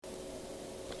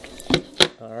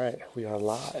All right, we are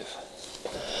live.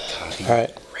 Coffee All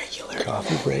right, regular.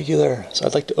 coffee regular. So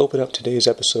I'd like to open up today's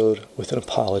episode with an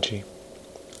apology.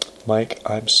 Mike,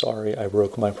 I'm sorry I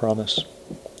broke my promise.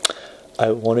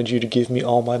 I wanted you to give me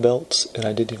all my belts, and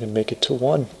I didn't even make it to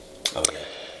one. Okay.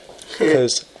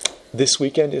 Because this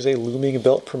weekend is a looming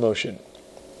belt promotion.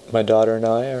 My daughter and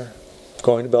I are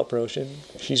going to belt promotion.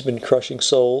 She's been crushing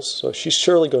souls, so she's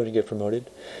surely going to get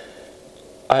promoted.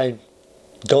 I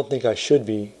don't think I should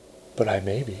be, but I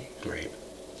may be. Right.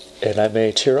 And I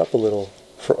may tear up a little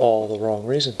for all the wrong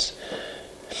reasons.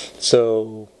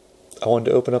 So I wanted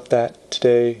to open up that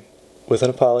today with an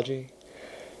apology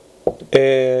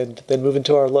and then move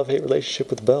into our love-hate relationship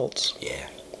with belts. Yeah.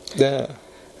 Yeah.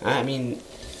 I mean,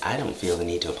 I don't feel the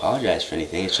need to apologize for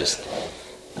anything. It's just,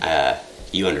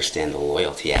 you understand the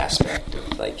loyalty aspect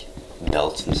of, like,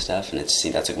 belts and stuff, and that's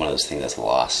like one of those things that's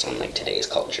lost on, like, today's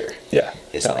culture. Yeah.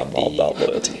 It's No, like I'm all about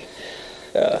loyalty.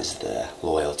 Yeah. Is the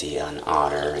loyalty on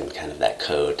honor and kind of that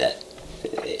code that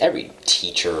every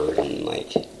teacher and,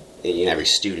 like, you know, every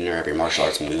student or every martial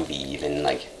arts movie even,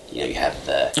 like, you know, you have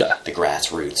the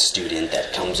grassroots student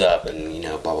that comes up and, you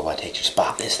know, blah, blah, blah, takes your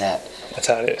spot, this, that. That's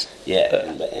how it is.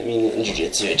 Yeah, but, I mean, in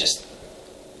jiu-jitsu, it just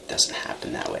doesn't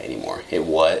happen that way anymore.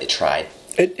 It tried.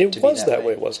 It was that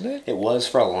way, wasn't it? It was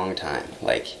for a long time,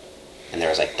 like, and there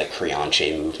was, like, the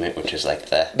Krianche movement, which is, like,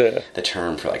 the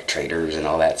term for, like, traitors and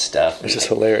all that stuff. It's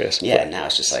just like, hilarious. Yeah, now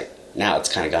it's just, like, now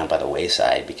it's kind of gone by the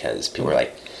wayside because people are,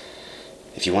 like,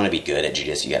 if you want to be good at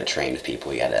jiu-jitsu, you got to train with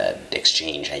people, you got to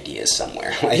exchange ideas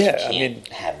somewhere. Like, yeah, you can't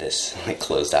have this, like,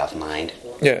 closed-off mind.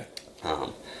 Yeah.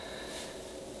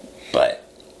 But,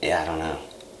 yeah, I don't know.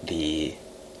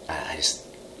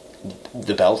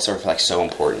 The belts are, like, so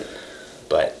important,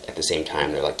 but at the same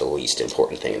time, they're, like, the least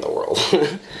important thing in the world.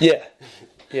 Yeah.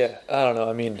 Yeah. I don't know.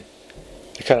 I mean,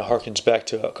 it kind of harkens back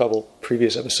to a couple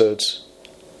previous episodes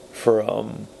for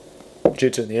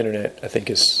jiu-jitsu and the internet, I think,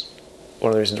 is one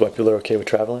of the reasons why people are okay with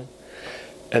traveling.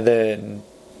 And then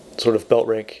sort of belt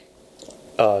rank,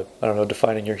 I don't know,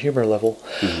 defining your humor level.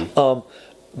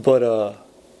 Mm-hmm. But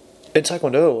in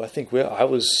Taekwondo, I think I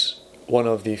was one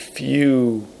of the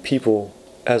few people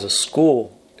as a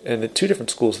school, and the two different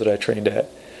schools that I trained at,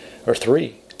 or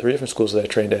three different schools that I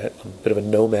trained at. I'm a bit of a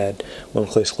nomad. One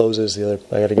place closes, the other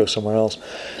I got to go somewhere else.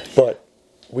 But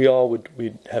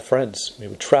we'd have friends. We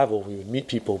would travel. We would meet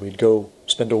people. We'd go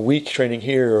spend a week training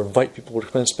here, or invite people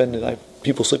to spend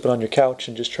people sleeping on your couch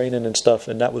and just training and stuff.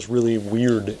 And that was really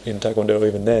weird in Taekwondo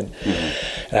even then.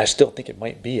 Mm-hmm. And I still think it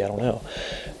might be. I don't know.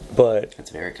 But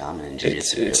it's very common in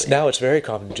jiu-jitsu. Now it's very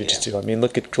common in jiu-jitsu. Yeah. I mean,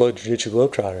 look at jiu-jitsu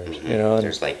Globetrotters. Mm-hmm. You know,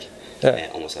 there's like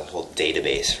almost a whole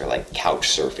database for like couch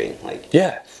surfing, like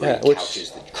free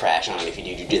couches that crash on if you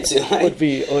do jiu-jitsu.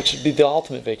 Which would be the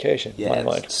ultimate vacation. Yeah, in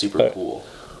my mind. Super cool.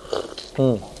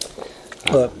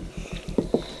 But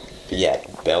yeah,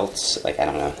 belts. Like, I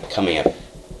don't know, coming up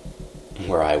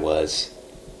where I was,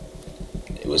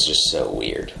 it was just so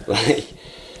weird. Like,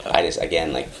 I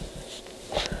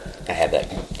had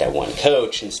that one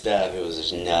coach and stuff. It was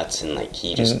just nuts, and like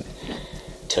he just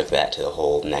took that to the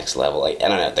whole next level. Like, I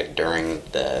don't know, like during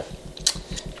the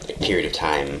period of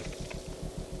time,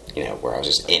 you know, where I was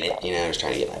just in it, you know, I was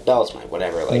trying to get my belts, my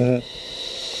whatever, like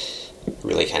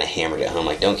really kind of hammered it home.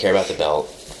 Like, don't care about the belt,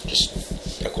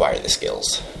 just acquire the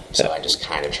skills. So I just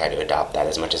kind of tried to adopt that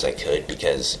as much as I could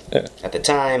because at the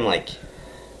time, like,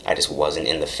 I just wasn't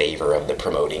in the favor of the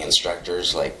promoting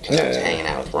instructors, like, because I was hanging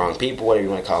out with wrong people, whatever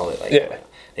you want to call it. Like,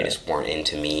 they just weren't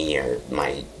into me or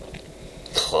my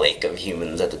clique of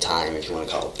humans at the time, if you want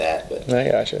to call it that. But I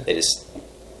gotcha.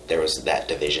 There was that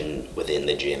division within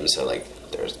the gym, so, like,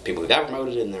 there was people who got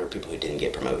promoted and there were people who didn't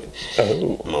get promoted.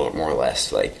 Oh. More or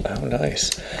less, like. Oh,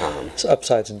 nice. So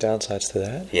upsides and downsides to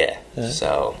that. Yeah.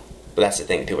 So, but that's the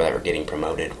thing, people that were getting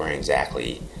promoted weren't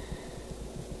exactly,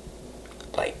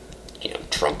 like, you know,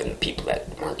 trumping the people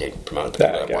that weren't getting promoted. The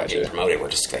people that weren't getting promoted were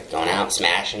just, like, going out,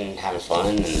 smashing, having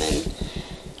fun, and then,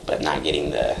 but not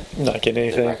getting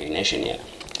anything. The recognition yet.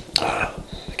 I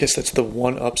guess that's the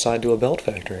one upside to a belt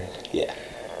factory. Yeah.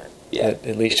 Yeah.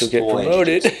 At least you'll get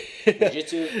promoted.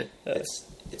 Jiu-jitsu,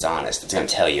 it's honest. It's going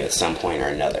to tell you at some point or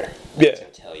another. Yeah. It's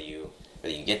going to tell you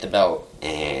whether you get the belt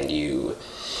and you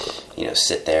know,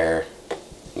 sit there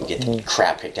and get the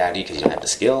crap kicked out of you because you don't have the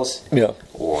skills. Yeah.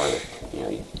 Or, you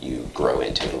know, you grow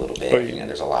into it a little bit. You know,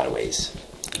 there's a lot of ways.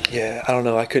 Yeah, I don't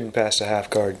know. I couldn't pass a half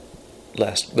guard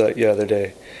the other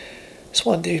day. This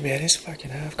one dude, man, he's fucking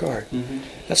half guard. Mm-hmm.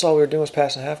 That's all we were doing was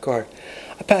passing half guard.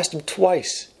 I passed him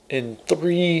twice we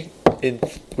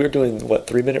were doing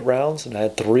 3-minute rounds, and I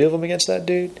had 3 of them against that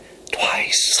dude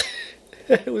twice.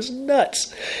 It was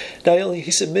nuts. Now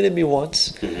he submitted me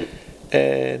once,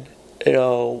 and you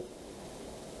know,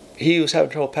 he was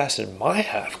having trouble passing my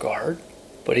half guard,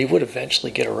 but he would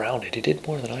eventually get around it. He did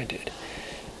more than I did.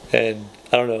 And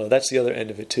I don't know, that's the other end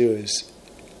of it too, is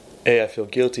A, I feel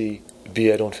guilty,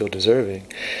 B, I don't feel deserving.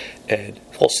 And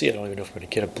well, C, I don't even know if I'm going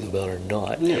to get a blue belt or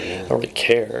not. Yeah. I don't really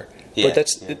care. Yeah, but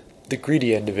that's the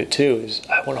greedy end of it too, is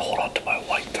I want to hold on to my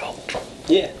white belt.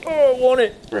 Yeah. Oh, I want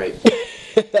it. Right.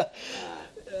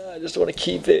 I just want to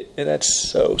keep it, and that's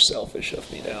so selfish of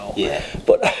me now. Yeah.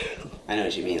 But I know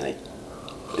what you mean. Like,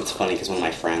 it's funny because one of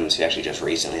my friends who actually just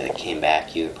recently came back,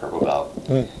 he was a purple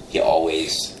belt. He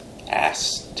always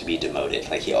asks to be demoted.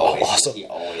 Like he always. Awesome. He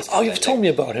always. Oh, you've told me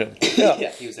about him. Yeah.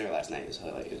 Yeah. He was there last night. It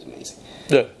was amazing.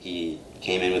 Yeah. He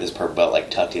came in with his purple belt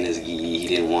like tucked in his gi. He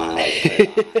didn't want to like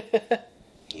put it on.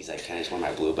 He's like, "Can I just wear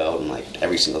my blue belt?" And like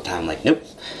every single time, I'm like, "Nope.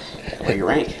 Wear your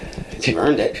rank. You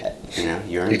earned it. You know,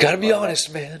 you earned it. You gotta be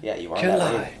honest, man. Yeah, you are. Can't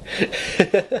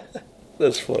that lie.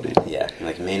 That's funny. Yeah,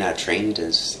 like may not have trained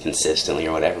as consistently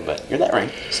or whatever, but you're that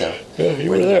rank. So Yeah, you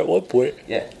wear were the there belt. at one point.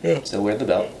 Yeah. So wear the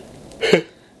belt.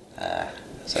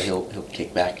 So he'll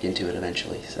kick back into it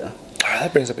eventually. So All right,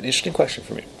 that brings up an interesting question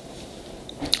for me.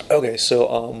 Okay, so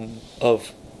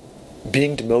of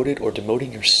being demoted or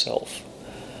demoting yourself.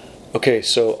 Okay,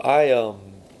 so I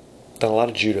done a lot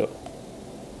of judo,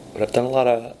 but I've done a lot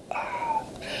of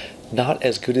not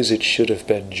as good as it should have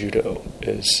been judo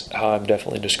is how I'm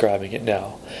definitely describing it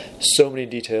now. So many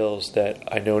details that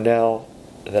I know now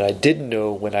that I didn't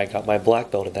know when I got my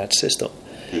black belt in that system.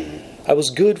 I was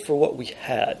good for what we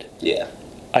had. yeah,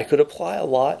 I could apply a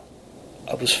lot.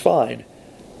 I was fine.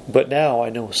 But now I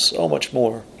know so much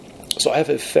more. So I have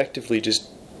effectively just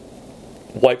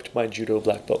wiped my judo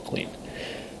black belt clean.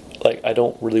 Like, I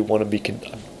don't really want to be...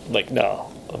 I'm like,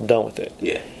 no, I'm done with it.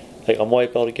 yeah, Like, I'm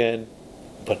white belt again,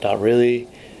 but not really.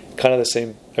 Kind of the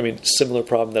same... I mean, similar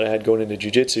problem that I had going into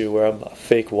jiu-jitsu where I'm a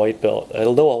fake white belt. I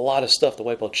know a lot of stuff the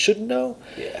white belt shouldn't know.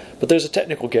 yeah, But there's a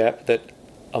technical gap that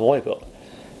I'm a white belt.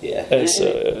 yeah. And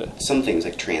so, some things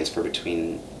like transfer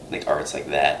between like arts like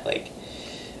that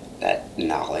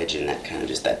knowledge and that kind of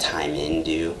just that time in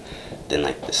do than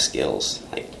like the skills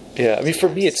like. yeah, I mean, for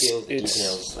me, skills,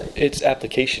 details, like, it's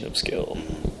application of skill.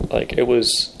 Like, it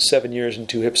was 7 years and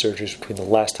 2 hip surgeries between the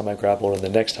last time I grappled and the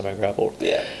next time I grappled.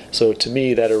 yeah, So to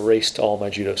me, that erased all my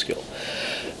judo skill.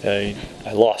 I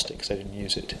lost it because I didn't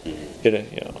use it.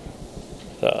 yeah.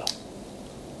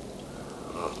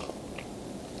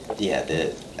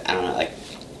 I don't know, like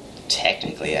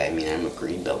technically, I mean, I'm a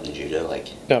green belt in judo, like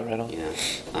No, right on. you know,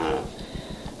 I don't know.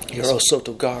 Hiro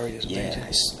Sotogari is Yeah,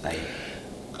 amazing.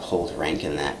 I hold rank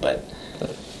in that, but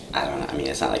I don't know. I mean,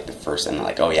 it's not like the first. I'm not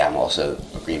like, oh yeah, I'm also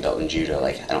a green belt in judo.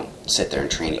 Like, I don't sit there and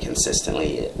train it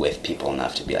consistently with people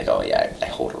enough to be like, oh yeah, I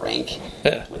hold a rank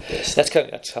with this. That's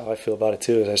how I feel about it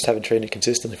too. Is I just haven't trained it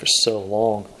consistently for so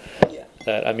long Yeah,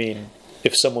 that, I mean,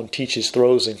 if someone teaches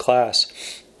throws in class,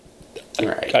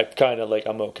 right. I kind of like,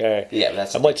 I'm okay. Yeah, but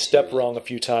that's I the might thing, step too. wrong a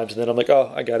few times, and then I'm like,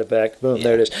 oh, I got it back. Boom, Yeah.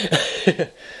 there it is.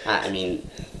 I mean,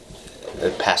 the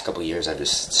past couple of years, I've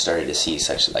just started to see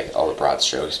such like all the broad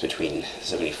strokes between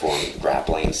 74 and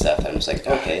grappling and stuff. That I'm just like,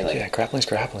 okay, like yeah, grappling's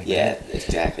grappling. yeah, man.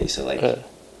 exactly. So like, I'm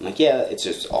like, yeah, it's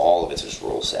just all of it's just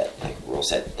rule set, like rule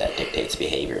set that dictates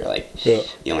behavior. Like, Yeah.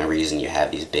 the only reason you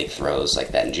have these big throws like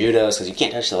that in judo is because you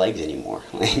can't touch the legs anymore.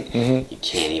 Like, you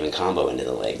can't even combo into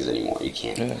the legs anymore. You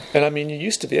can't. Yeah. And I mean, you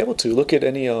used to be able to look at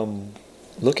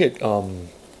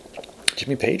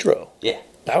Jimmy Pedro. Yeah.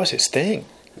 That was his thing.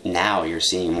 Now you're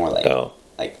seeing more like Oh.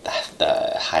 like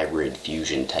the hybrid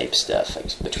fusion type stuff,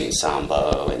 like between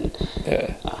sambo and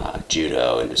Yeah.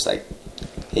 judo, and just like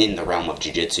in the realm of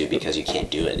jiu-jitsu, because you can't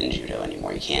do it in judo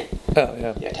anymore. You can't Oh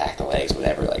yeah. you attack the legs,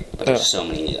 whatever. Like, but there's Yeah. so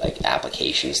many like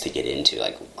applications to get into,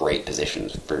 like great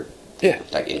positions for Yeah.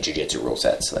 like in jiu-jitsu rule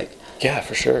sets. Like, Yeah,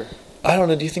 for sure. I don't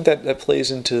know. Do you think that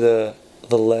plays into the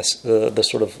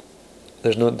sort of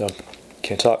no,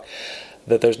 can't talk,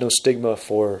 that there's no stigma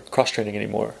for cross training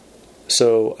anymore?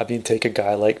 So I mean, take a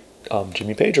guy like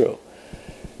Jimmy Pedro,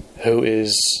 who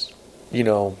is,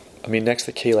 I mean, next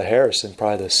to Kayla Harrison,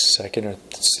 probably the second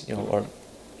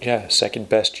second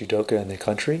best judoka in the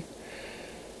country,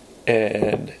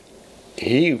 and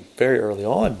he very early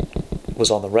on was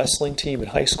on the wrestling team in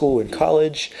high school and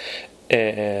college,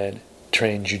 and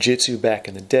trained jiu-jitsu back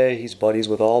in the day. He's buddies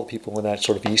with all the people in that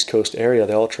sort of East Coast area.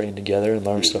 They all train together and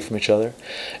learn stuff from each other.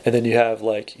 And then you have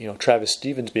Travis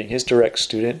Stevens being his direct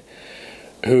student,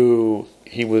 who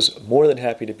he was more than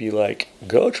happy to be like,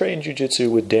 go train jiu-jitsu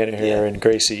with Danaher and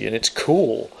Gracie, and it's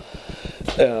cool.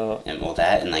 and well,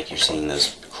 that, and like you're seeing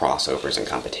those crossovers in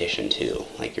competition too.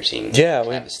 Like you're seeing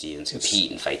Travis Stevens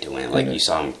compete and fight to win. Like you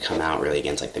saw him come out really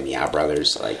against like the Miyao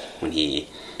brothers, like when he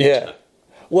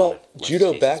Well, What's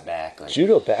judo his face is back, like-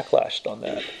 judo backlashed on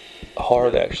that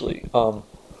hard actually.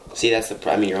 See, that's the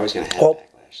problem. I mean, you're always going to have Well,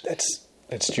 backlash.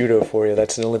 that's judo for you.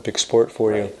 That's an Olympic sport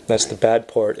for you. Right, That's the bad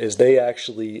part. Is they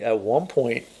actually at one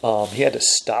point he had to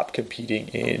stop competing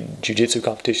in jiu-jitsu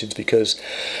competitions because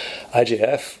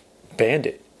IJF banned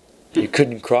it. You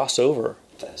couldn't cross over,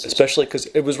 especially because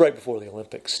it was right before the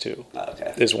Olympics too. Oh,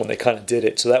 okay. Is when they kind of did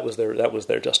it. So that was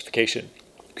their justification.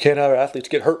 You can't have our athletes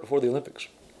get hurt before the Olympics.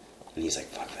 And he's like,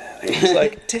 fuck that. It's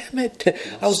like, damn it,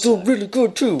 I was doing really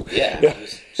good too. Yeah. I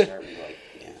was starting to like,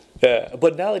 yeah. Yeah,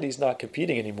 but now that he's not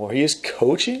competing anymore, he is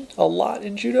coaching a lot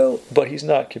in judo, but he's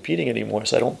not competing anymore.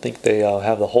 So I don't think they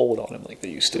have the hold on him like they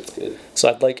used to. That's good. So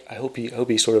I hope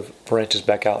he sort of branches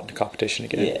back out into competition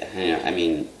again. Yeah. I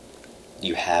mean,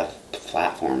 you have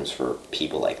platforms for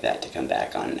people like that to come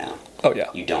back on now. Oh yeah.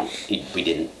 We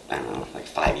didn't, I don't know, like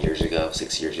 5 years ago,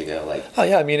 6 years ago, like Oh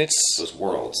yeah. I mean, it's those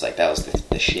worlds, like that was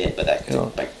the shit, but that, Yeah.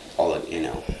 like all the,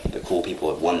 the cool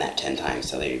people have won that 10 times,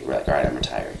 so they were like, all right, I'm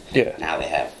retired. Yeah. Now they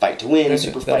have fight to win, Yeah,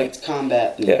 super yeah. fights,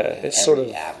 combat. yeah, it's sort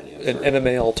of avenue. an for-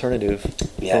 MMA alternative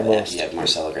Yeah, almost. you have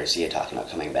Marcelo Garcia talking about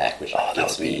coming back, which Oh, that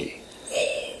gets would me.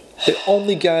 be the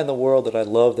only guy in the world that I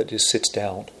love that just sits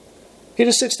down. He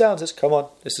just sits down and says, "Come on,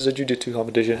 this is a jiu-jitsu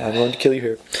competition. I'm going to kill you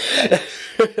here."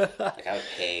 Like, I would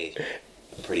pay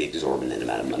a pretty exorbitant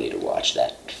amount of money to watch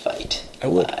that fight I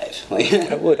would. live. Like,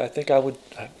 I would. I think I would.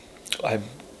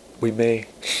 We may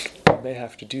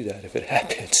have to do that if it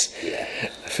happens. yeah.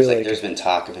 I feel It's like there's been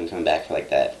talk of him coming back for like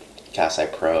that Kasai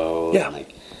Pro. Yeah. And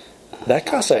like, that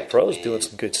Kasai Pro is Win. doing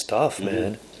some good stuff,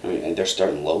 man. I mean, and they're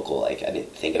starting local. Like, I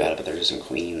didn't think about it, but they're just in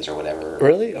Queens or whatever.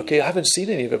 Really? Okay, I haven't seen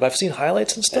any of it, but I've seen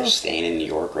highlights and They're stuff. staying in New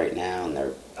York right now, and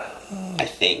they're, I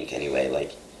think anyway,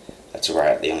 like, that's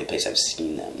where the only place I've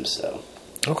seen them. So,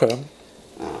 Okay.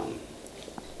 um,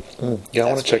 Yeah, I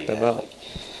want that's to check where them you have, out.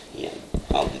 like,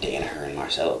 all the Danaher and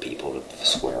Marcelo people to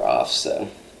square off. So,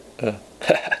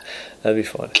 That'd be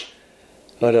fun.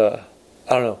 But I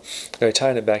don't know. Okay,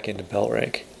 tying it back into belt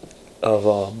rank of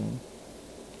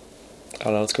I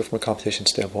don't know. Let's go from a competition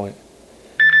standpoint.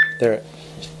 There.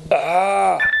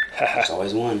 there's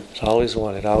always one. It's always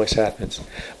one. It always happens.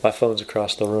 My phone's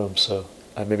across the room, so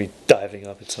I may be diving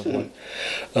up at some point.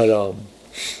 But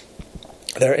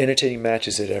there are entertaining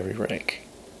matches at every rank.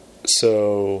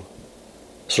 So,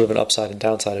 sort of an upside and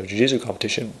downside of jiu-jitsu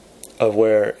competition, of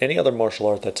where any other martial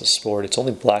art that's a sport, it's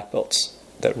only black belts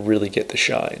that really get the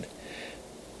shine.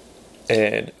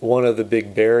 And one of the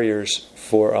big barriers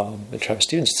for, and Travis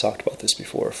Stevens has talked about this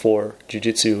before, for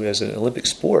jiu-jitsu as an Olympic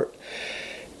sport,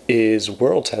 is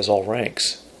Worlds has all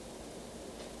ranks.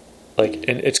 Like,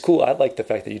 and it's cool. I like the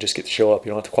fact that you just get to show up. You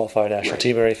don't have to qualify a national Right.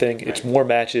 team or anything. It's Right. more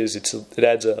matches. It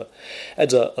adds a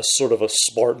sort of a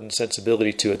Spartan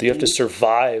sensibility to it. You have to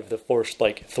survive the first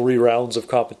 3 rounds of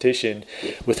competition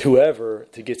with whoever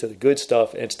to get to the good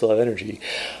stuff and still have energy.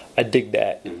 I dig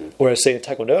that. Whereas, say in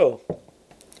Taekwondo,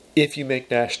 if you make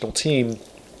national team,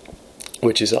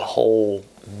 which is a whole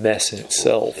mess in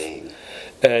itself. Thing.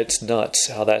 It's nuts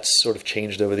how that's sort of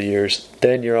changed over the years.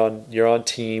 Then you're on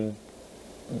team.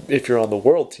 If you're on the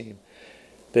world team,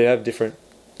 they have different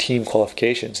team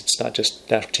qualifications. It's not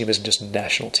just national team isn't just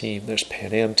national team. There's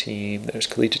Pan Am team. There's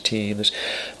collegiate team. There's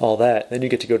all that. Then you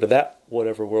get to go to that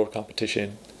whatever world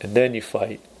competition, and then you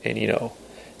fight. And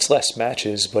it's less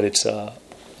matches, but it's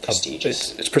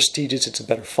Prestigious. It's prestigious. It's a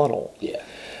better funnel. Yeah.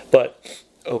 But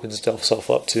opens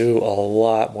itself up to a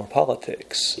lot more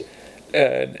politics,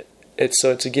 and it's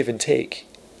a give and take.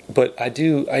 But I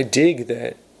dig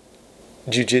that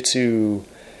jiu-jitsu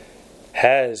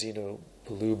has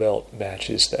blue belt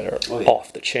matches that are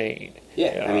off the chain.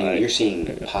 Yeah, I mean, you're seeing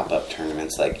pop-up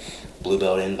tournaments like Blue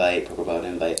Belt Invite, Purple Belt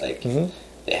Invite. Like,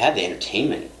 they have the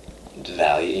entertainment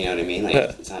value. You know what I mean? Like,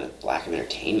 it's not a lack of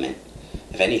entertainment.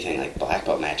 If anything, like black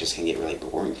belt matches can get really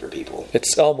boring for people.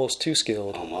 It's almost too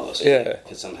skilled. Almost. Yeah.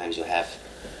 Because sometimes you'll have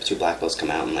 2 black belts come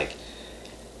out and the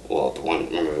one,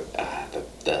 remember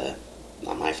the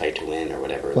on My Fight to Win or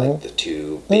whatever, like the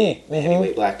 2 big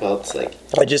heavyweight black belts, like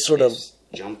I just sort of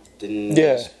jumped and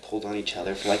Yeah. just pulled on each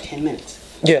other for 10 minutes.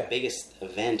 Yeah. The biggest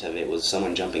event of it was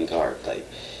someone jumping guard.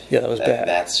 That was bad.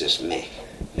 That's just me.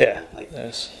 Yeah.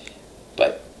 Yes.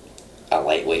 But a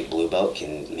lightweight blue belt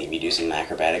can maybe do some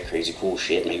acrobatic, crazy cool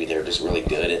shit. Maybe they're just really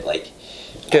good at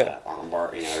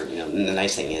armbar. And the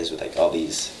nice thing is with all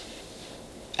these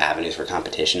avenues for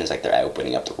competition is they're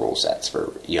opening up the rule sets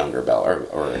for younger belt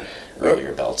or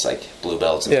earlier belts, like blue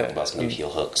belts and purple belts can do heel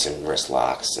hooks and wrist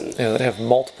locks and they have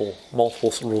multiple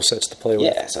rule sets to play with.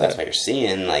 Yeah, so that's why you're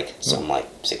seeing some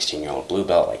 16-year-old blue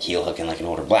belt heel hooking like an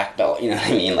older black belt. You know what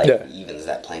I mean? Evens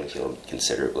that playing field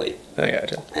considerably. I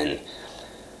gotcha. And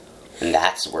And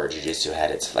that's where jiu-jitsu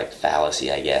had its like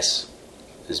fallacy, I guess,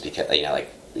 is because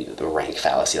the rank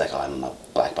fallacy, like, oh, I'm a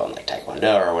black belt in like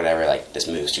Taekwondo or whatever, like this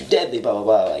move's too deadly, blah blah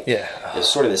blah. Like, it's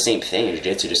sort of the same thing in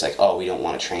jiu-jitsu, just like, oh, we don't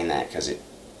want to train that because it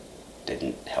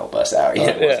didn't help us out.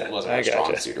 It wasn't our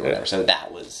strong suit or whatever. So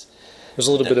that was. There's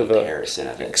a little bit of comparison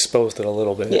of it. Exposed it a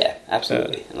little bit. Yeah,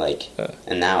 absolutely.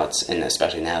 And now and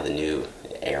especially now the new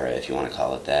era, if you want to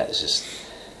call it that,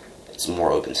 it's a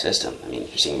more open system. I mean,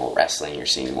 you're seeing more wrestling, you're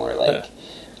seeing more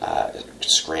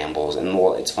scrambles, and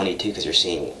more. It's funny too because you're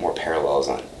seeing more parallels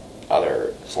on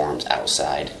other forms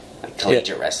outside, like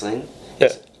collegiate wrestling.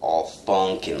 It's all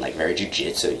funk and like very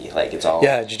jiu-jitsu. Like it's all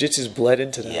jiu-jitsu's bled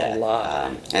into that a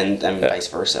lot, and I mean vice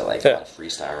versa. Like a lot of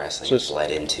freestyle wrestling bled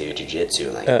into jiu-jitsu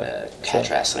and like catch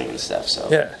wrestling and stuff. So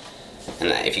and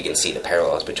if you can see the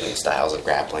parallels between styles of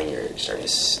grappling, you're starting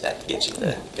to that gets you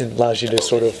the. It allows you to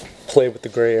sort of play with the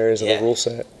gray areas of the rule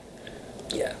set.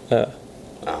 Yeah.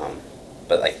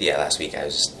 But like last week I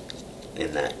was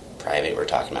in that private we were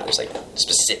talking about just like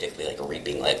specifically like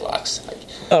reaping leg locks, like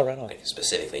right on, like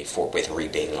specifically with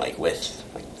reaping, like with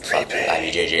like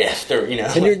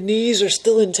IBJJF, and your knees are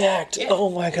still intact. Oh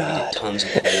my god! We did tons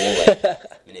of cool like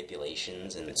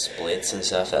manipulations and splits and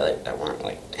stuff that weren't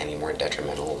like any more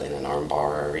detrimental than an arm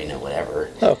bar or whatever.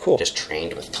 Oh, cool! Just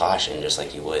trained with caution, just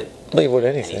like you would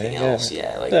anything else.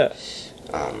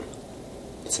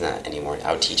 It's not anymore.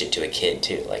 I would teach it to a kid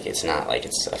too. Like it's not like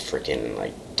it's a freaking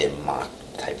like dim mak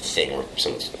type thing where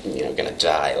someone's gonna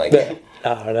die. Like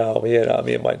I know. Me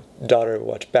and my daughter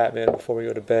watch Batman before we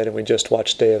go to bed, and we just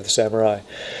watched Day of the Samurai,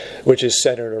 which is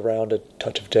centered around a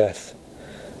touch of death,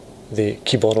 the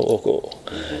Kibono Oko.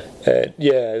 And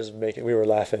we were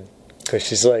laughing because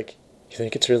she's like, "You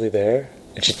think it's really there?"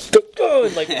 And she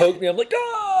and like poked me. I'm like,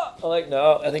 "Ah!" I'm like,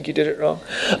 "No, I think you did it wrong."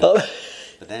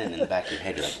 But then in the back of your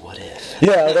head, you're like, what if?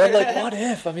 Yeah, I'm like, what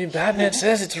if? I mean, Batman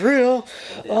says it's real.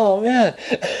 Oh, man.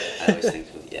 I always think,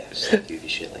 just like goofy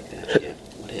shit like that. Yeah,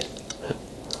 what if?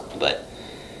 But,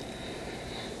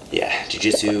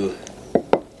 jiu-jitsu,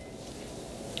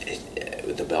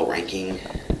 with the belt ranking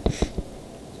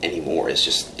anymore, it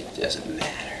doesn't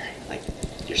matter. Like,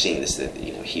 you're seeing this,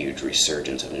 huge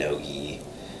resurgence of no-gi.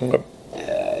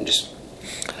 And just...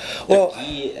 Well,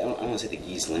 gi, I don't want to say the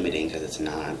gi's limiting because it's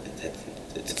not.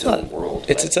 It's its own world.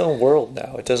 It's its own world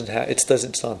now. It doesn't have. It's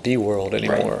not the world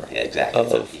anymore. Right. Yeah, exactly.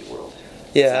 It's not the world.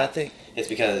 Yeah, I think it's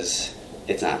because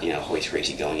it's not Royce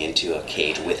Gracie going into a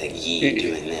cage with a gi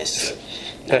doing this. So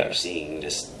now you're seeing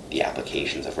just the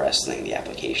applications of wrestling, the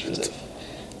applications of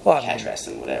catch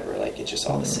wrestling, whatever. Like it's just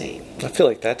all the same. I feel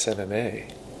like that's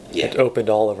MMA. Yeah. It opened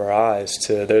all of our eyes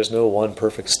to there's no one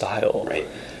perfect style. Right.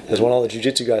 Because when all the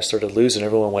jiu-jitsu guys started losing,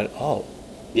 everyone went, oh.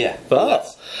 Yeah. Oh.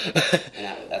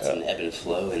 That's an ebb and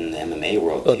flow in the MMA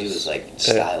world, too. Is like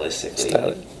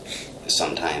stylistically.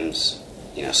 Sometimes,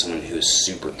 someone who's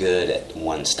super good at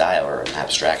one style or an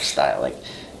abstract style, like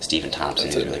Stephen Thompson,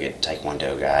 who's a really good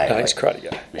Taekwondo guy. He's a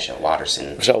karate guy. Michelle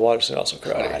Watterson. Also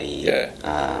karate. Yeah.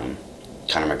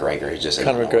 Conor McGregor, who's just an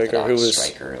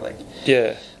striker.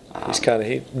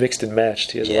 He mixed and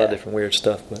matched. He has a lot of different weird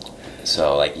stuff. But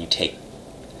so, you take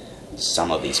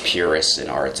some of these purists in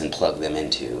arts and plug them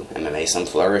into MMA. Some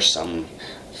flourish, some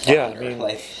flounder.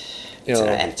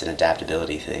 It's an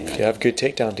adaptability thing. If you have good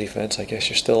takedown defense, I guess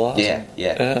you're still awesome.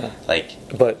 Yeah.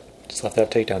 But still have to have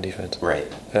takedown defense. Right.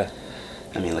 Yeah.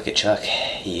 I mean, look at Chuck.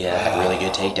 He had really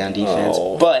good takedown defense,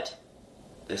 but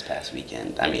this past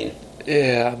weekend, the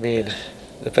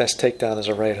best takedown is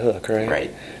a right hook, right?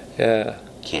 Right. Yeah.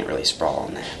 Can't really sprawl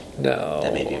on that. No.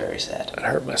 That made me very sad. It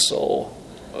hurt my soul.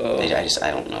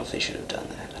 I don't know if they should have done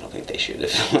that. I don't think they should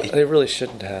have. They really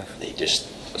shouldn't have.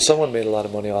 Someone made a lot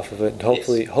of money off of it, and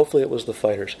hopefully it was the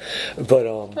fighters. But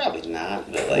probably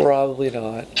not. Probably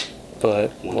not.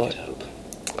 But one could hope.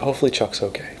 Hopefully Chuck's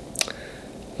okay.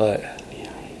 But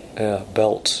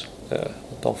belts.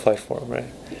 Don't fight for him, right?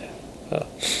 But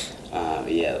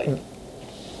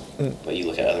you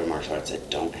look at other martial arts that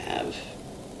don't have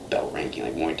belt ranking,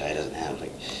 like Muay Thai doesn't have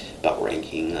belt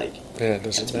ranking. It doesn't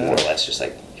it's matter. More or less just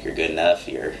if you're good enough,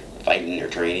 you're fighting or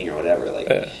training or whatever.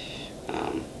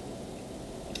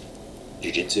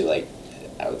 Jiu-jitsu, I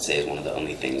would say, is one of the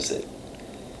only things that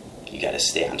you got to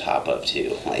stay on top of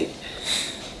too. I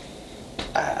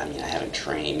haven't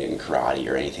trained in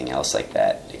karate or anything else like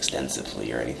that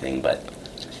extensively or anything, but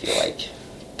I feel like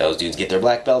those dudes get their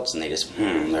black belts and they just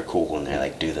they're cool and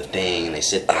they do the thing and they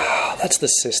sit there. That's the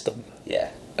system.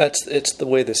 Yeah. It's the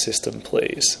way the system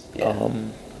plays. Yeah.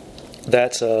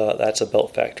 That's a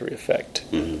belt factory effect.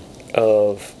 Mm-hmm.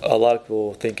 Of a lot of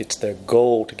people think it's their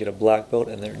goal to get a black belt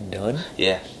and they're done.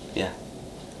 Yeah.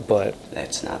 But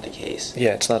that's not the case.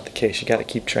 Yeah, it's not the case. You got to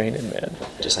keep training, man.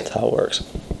 Just like that's how it works.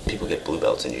 People get blue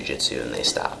belts in jiu-jitsu and they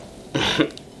stop.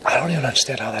 I don't even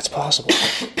understand how that's possible.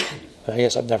 I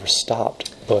guess I've never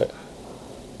stopped, but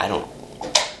I don't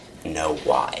know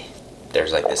why.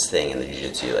 There's like this thing in the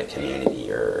jiu-jitsu like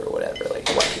community or whatever, like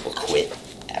why people quit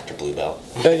after blue belt.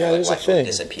 Yeah, like, there's why a thing.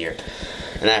 Disappear.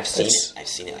 And I've seen it. I've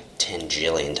seen it like 10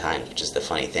 jillion times, which is the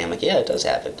funny thing. I'm like, yeah, it does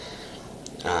happen.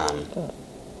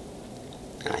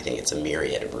 And I think it's a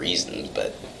myriad of reasons,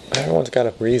 but everyone's got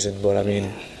a reason. But I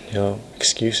mean,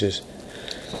 excuses.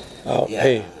 Oh, yeah.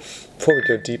 Hey, before we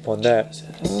go deep on that,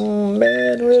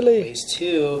 man, really? Ways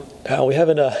too. We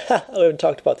haven't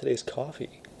talked about today's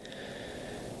coffee.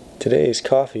 Today's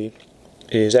coffee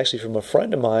is actually from a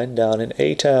friend of mine down in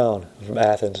A-Town. From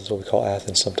Athens. That's what we call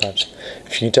Athens sometimes.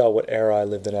 If you can tell what era I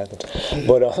lived in Athens.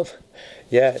 But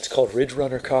yeah, it's called Ridge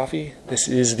Runner Coffee. This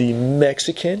is the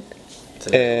Mexican. It's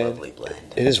a lovely blend.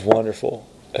 It is wonderful.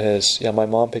 My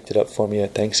mom picked it up for me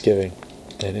at Thanksgiving,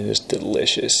 and it is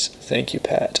delicious. Thank you,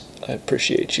 Pat. I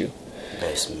appreciate you.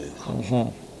 Very smooth. Mm-hmm.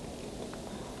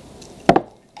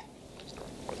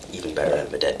 Even better out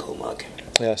of a Deadpool mug.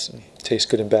 Yes, and tastes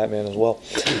good in Batman as well.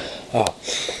 Oh.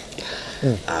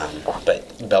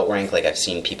 But belt rank, like I've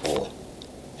seen people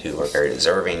who are very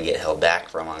deserving get held back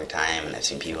for a long time, and I've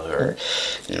seen people who are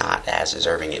not as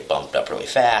deserving get bumped up really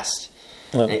fast.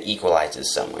 Yeah. And it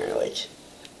equalizes somewhere. Like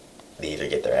they either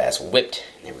get their ass whipped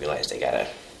and they realize they gotta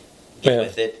get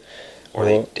with it, or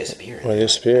they disappear. Or they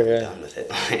disappear. Yeah, done with it.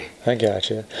 I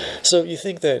gotcha. So you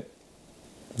think that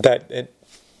it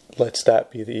lets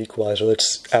that be the equalizer?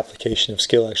 Lets application of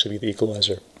skill actually be the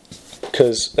equalizer?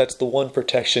 Because that's the one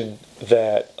protection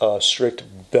that a strict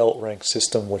belt rank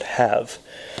system would have,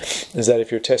 is that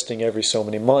if you're testing every so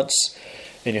many months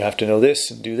and you have to know this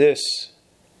and do this,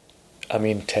 I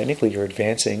mean, technically you're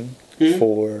advancing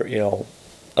for,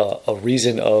 a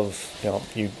reason of,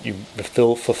 you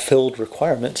fulfilled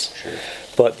requirements. Sure.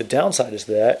 But the downside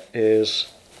is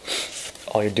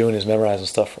all you're doing is memorizing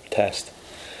stuff for a test.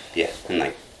 Yeah, and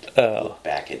like look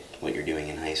back at what you're doing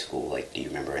in high school. Like, do you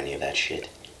remember any of that shit?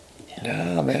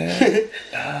 Nah, man.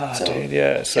 Dude,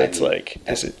 yeah. So it's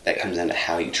that comes down to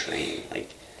how you train.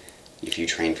 Like, if you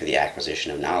train for the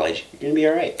acquisition of knowledge, you're gonna be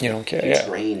all right. You don't care. If you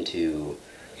train to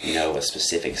know a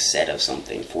specific set of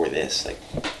something for this, like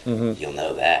you'll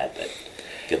know that. But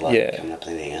good luck coming up with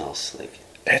anything else. Like,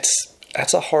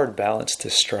 that's a hard balance to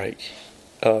strike,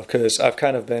 because I've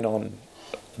kind of been on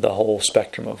the whole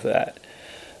spectrum of that.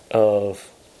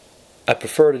 I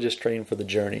prefer to just train for the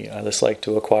journey. I just like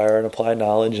to acquire and apply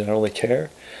knowledge, and I don't really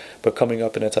care. But coming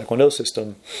up in a Taekwondo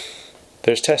system,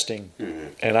 there's testing,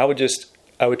 and I would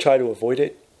try to avoid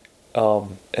it.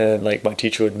 And like my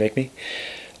teacher would make me,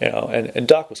 and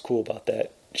Doc was cool about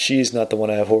that. She's not the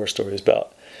one I have horror stories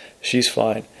about. She's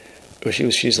fine. But she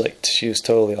was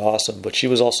totally awesome. But she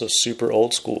was also super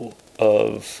old school.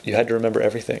 You had to remember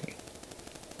everything,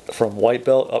 from white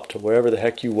belt up to wherever the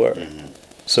heck you were.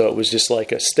 So it was just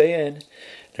like a stay in,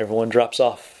 everyone drops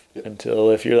off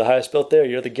until if you're the highest belt there,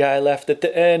 you're the guy left at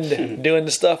the end doing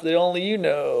the stuff that only you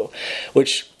know,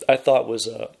 which I thought was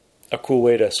a cool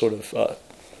way to sort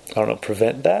of,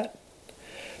 prevent that.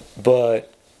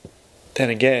 But then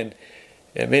again,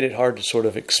 it made it hard to sort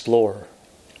of explore,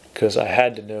 because I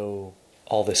had to know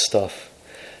all this stuff,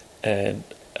 and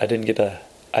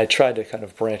I tried to kind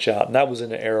of branch out, and that was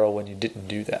in an era when you didn't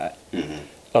do that.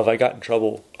 I got in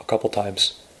trouble a couple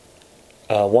times.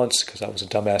 Once because I was a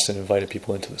dumbass and invited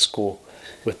people into the school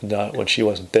when she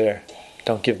wasn't there.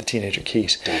 Don't give the teenager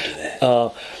keys. Don't do that.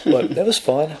 But that was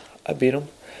fun. I beat him.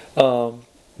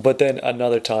 But then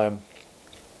another time,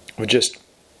 we just,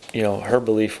 her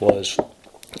belief was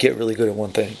get really good at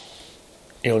one thing.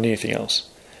 You don't need anything else.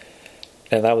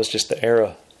 And that was just the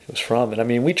era it was from. And I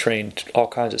mean, we trained all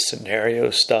kinds of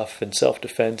scenario stuff and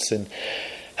self-defense and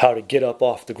how to get up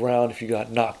off the ground if you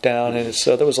got knocked down. And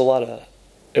so there was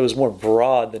it was more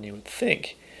broad than you would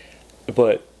think,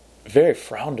 but very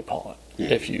frowned upon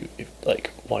if you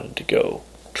wanted to go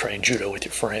train judo with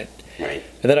your friend. Right.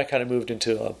 And then I kind of moved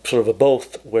into a sort of a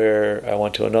both, where I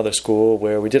went to another school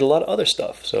where we did a lot of other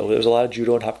stuff. So there was a lot of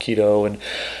judo and hapkido, and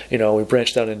we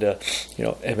branched out into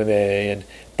MMA and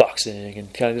boxing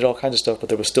and kind of did all kinds of stuff. But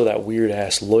there was still that weird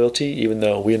ass loyalty, even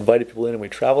though we invited people in and we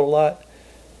traveled a lot.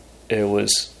 It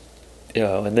was,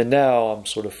 and then now I'm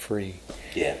sort of free.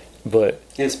 Yeah. But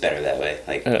it's better that way.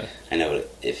 Like, I know what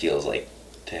it feels like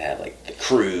to have like the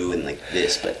crew and like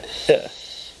this, but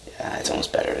it's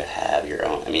almost better to have your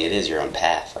own. I mean, it is your own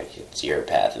path. Like, it's your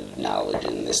path of knowledge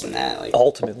and this and that. Like,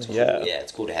 ultimately, cool. yeah,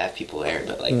 it's cool to have people there,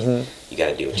 but like, you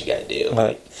got to do what you got to do. Right.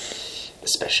 Like,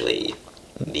 especially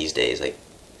these days, like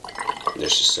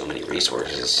there's just so many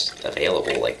resources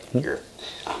available. Like I'm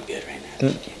good right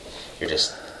now. You're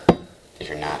just, if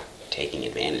you're not taking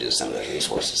advantage of some of those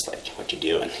resources, like what you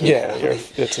doing? Yeah,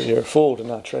 you're a fool to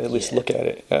not try to at least look at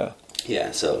it. Yeah.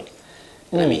 Yeah. So,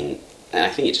 I mean, and I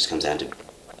think it just comes down to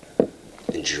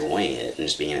enjoying it and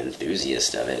just being an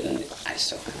enthusiast of it. And I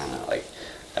don't know. Like,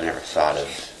 I've never thought of,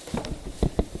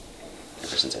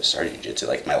 ever since I started jiu-jitsu,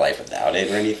 like my life without it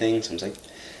or anything. So I'm like,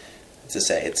 to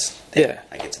say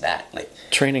like it's that, like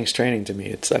training's training to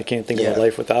me. I can't think of a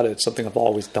life without it. It's something I've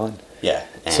always done. Yeah,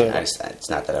 and so it's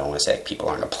not that I don't want to say like, people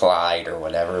aren't applied or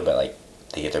whatever, but like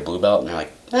they get their blue belt and they're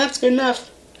like, that's good enough.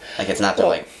 Like it's not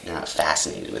they're not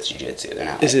fascinated with jiu-jitsu. They're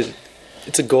not.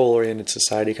 It's a goal-oriented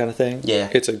society kind of thing. Yeah,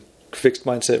 it's a fixed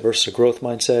mindset versus a growth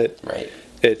mindset. Right.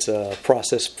 It's a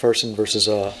process person versus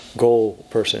a goal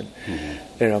person.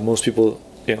 Mm-hmm. Most people,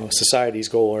 society's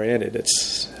goal-oriented.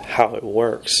 It's how it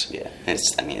works. Yeah,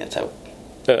 it's how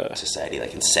society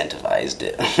like incentivized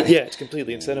it. Yeah, it's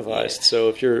completely incentivized. Yeah. So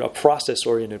if you're a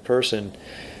process-oriented person,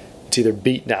 it's either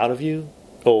beaten out of you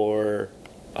or,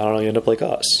 I don't know, you end up like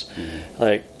us. Mm-hmm.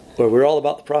 Like, where we're all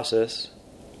about the process,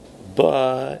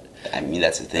 but... I mean,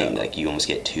 that's the thing. Like, you almost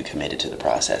get too committed to the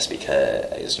process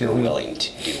because you're willing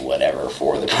to do whatever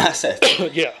for the process.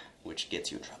 Yeah. Which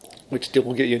gets you in trouble. Which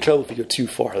will get you in trouble if you go too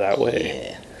far that way.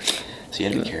 Yeah. So you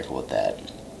have to be careful with that.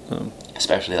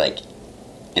 Especially, like,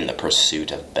 in the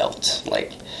pursuit of belts.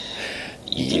 Like,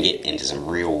 you can get into some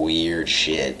real weird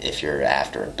shit if you're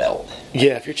after a belt.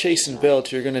 Yeah, if you're chasing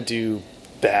belts, you're going to do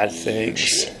bad things.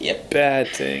 Shit. Yep. Bad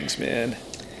things, man.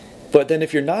 But then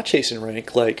if you're not chasing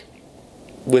rank, like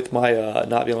with my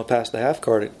not being able to pass the half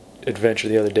guard adventure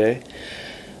the other day,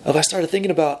 I was thinking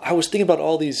about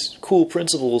all these cool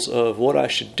principles of what I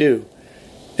should do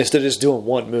instead of just doing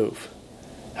one move.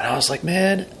 And I was like,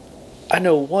 man, I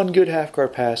know one good half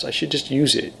guard pass. I should just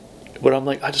use it. But I'm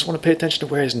like, I just want to pay attention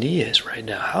to where his knee is right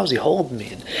now. How's he holding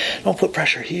me? And don't put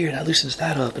pressure here, and that loosens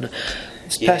that up. And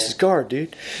it's past his guard,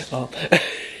 dude. I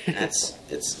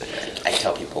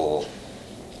tell people,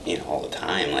 all the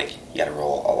time, like, you got to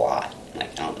roll a lot.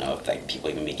 Like, I don't know if like people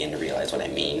even begin to realize what I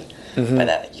mean by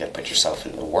that. Like, you got to put yourself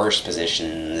in the worst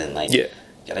positions and like. Yeah.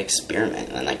 You gotta experiment,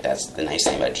 and like that's the nice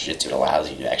thing about jiu-jitsu. It allows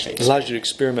you to actually. It allows you to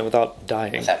experiment without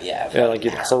dying. Without like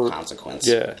get hurt. Consequence.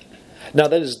 Yeah. Now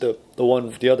that is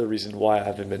the other reason why I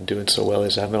haven't been doing so well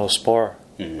is I haven't been able to spar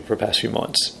for the past few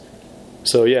months.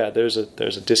 So yeah, there's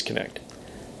a disconnect,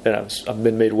 and I've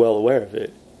been made well aware of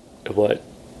it, but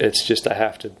it's just I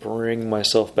have to bring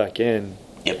myself back in,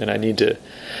 and I need to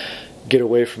get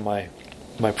away from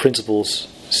my principles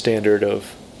standard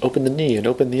of open the knee and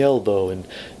open the elbow and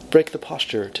break the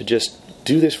posture to just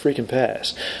do this freaking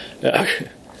pass.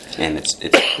 And it's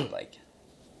like,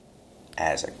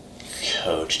 as a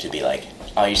coach, to be like,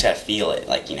 oh, you just gotta feel it.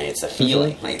 Like, it's the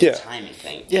feeling. Like, it's a timing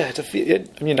thing. Yeah, it's a feel.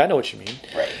 I mean, I know what you mean.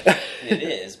 Right. It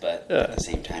is, but at the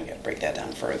same time, you gotta break that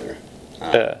down further.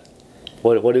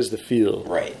 What is the feel?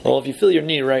 Right. Well, if you feel your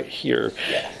knee right here,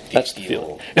 that's the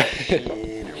feel. Or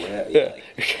whatever,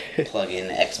 like, plug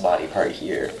in X body part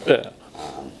here. Yeah.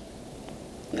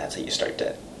 And that's how you start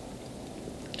to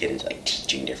get into like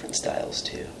teaching different styles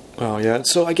too. Oh yeah.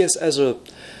 So I guess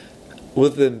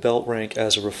within belt rank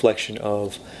as a reflection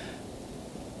of,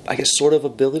 I guess, sort of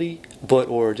ability,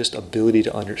 or just ability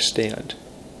to understand.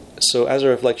 So as a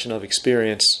reflection of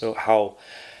experience, so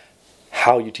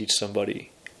how you teach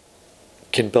somebody,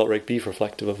 can belt rank be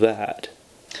reflective of that?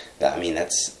 I mean,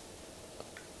 that's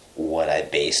what I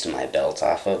based my belts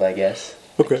off of, I guess.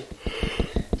 Okay.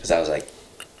 Because I was like,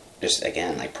 just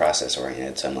again, like process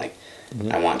oriented. So I'm like,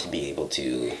 I want to be able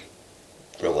to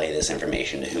relay this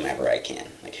information to whomever I can,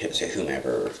 like to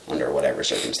whomever under whatever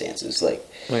circumstances. Like,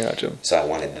 I gotcha. So I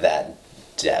wanted that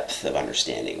depth of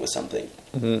understanding with something,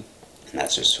 and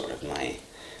that's just sort of my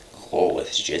goal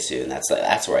with jiu-jitsu, and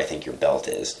that's where I think your belt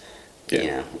is.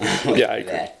 Yeah, yeah, I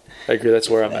agree. I agree. That's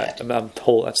where I'm at.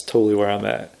 That's totally where I'm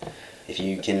at. If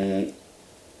you can,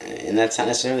 and that's not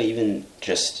necessarily even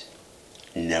just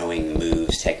knowing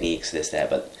moves, techniques, this, that,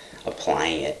 but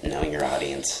applying it, knowing your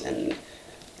audience, and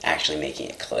actually making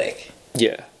it click.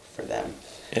 Yeah. For them.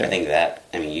 Yeah. I think that,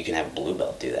 you can have a blue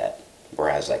belt do that,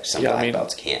 whereas like some black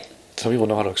belts can't. Some people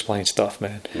know how to explain stuff,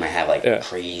 man. You might have like a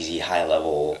crazy high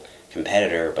level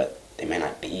competitor, but they may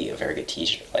not be a very good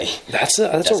teacher. Like that's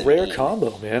a rare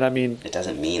combo, man. I mean, it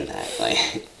doesn't mean that.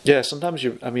 Like, yeah, sometimes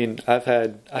I've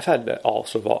had all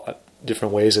sorts of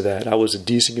different ways of that. I was a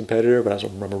decent competitor, but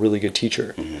I'm a really good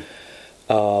teacher.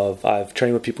 I've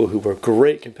trained with people who were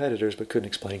great competitors but couldn't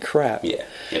explain crap. Yeah.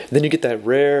 Yep. Then you get that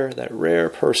rare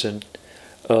person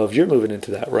of you're moving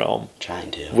into that realm.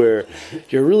 Trying to. Where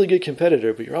you're a really good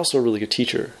competitor, but you're also a really good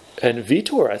teacher. And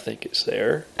Vitor, I think, is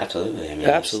there. Absolutely. I mean,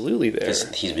 absolutely there.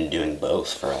 He's been doing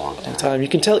both for a long time. You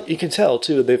can tell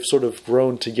too, they've sort of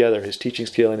grown together. His teaching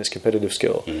skill and his competitive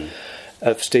skill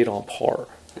have stayed on par.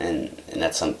 And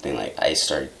that's something, like, I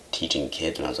started teaching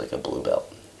kids when I was, like, a blue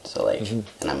belt. So, like, and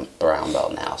I'm brown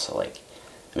belt now, so, like,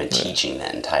 I've been teaching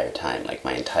that entire time. Like,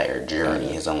 my entire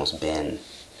journey has almost been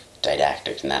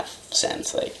didactic in that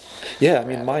sense. Like, yeah, I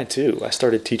mean, mine too. I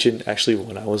started teaching actually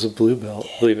when I was a blue belt,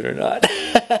 believe it or not.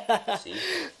 See?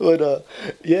 But,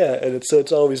 yeah, and so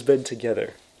it's always been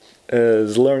together.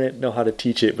 Learn it, know how to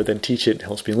teach it, but then teach it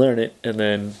helps me learn it, and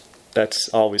then that's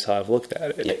always how I've looked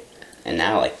at it. Yep. And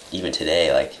now, like, even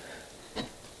today, like,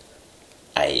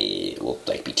 I will,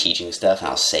 like, be teaching stuff, and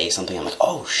I'll say something, I'm like,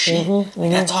 oh, shit, like,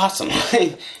 that's awesome.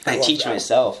 I teach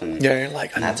myself, and, you're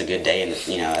like, and that's a good day, that's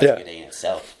a good day in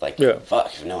itself. Like,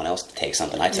 fuck, if no one else takes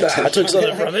something, I took something. I took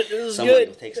something from it. It was Somebody good.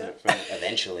 will take something from it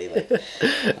eventually. Like,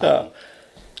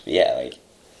 yeah, like,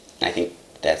 I think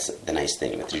that's the nice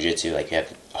thing with jiu-jitsu. Like,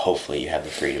 hopefully you have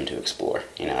the freedom to explore.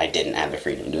 You know, I didn't have the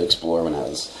freedom to explore when I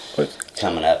was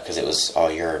coming up, because it was, oh,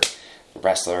 you're a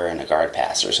wrestler and a guard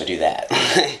passer, so do that.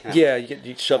 Yeah, you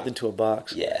get shoved into a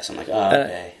box. Yeah, so I'm like, oh,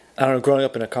 okay. I don't know, growing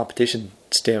up in a competition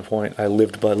standpoint, I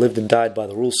lived and died by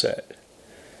the rule set.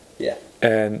 Yeah.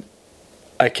 And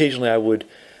occasionally I would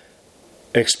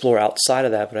explore outside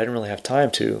of that, but I didn't really have time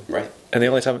to. Right. And the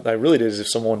only time I really did is if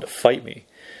someone wanted to fight me.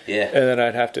 Yeah. And then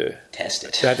I'd have to test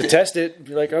it. I had to test it and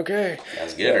be like, okay. That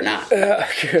was good or not.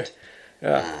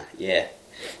 Yeah.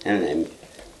 And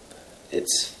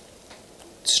it's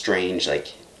strange,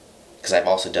 like, because I've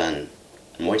also done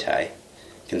Muay Thai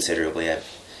considerably. I've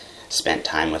spent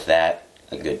time with that,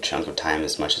 a good chunk of time,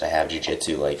 as much as I have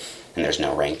jiu-jitsu, like, and there's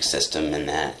no rank system in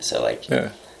that, so, like,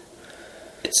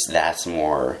 that's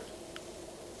more,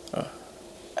 I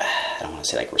don't want to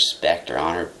say, like, respect or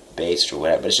honor based or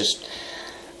whatever, but it's just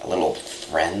a little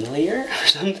friendlier or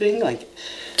something, like,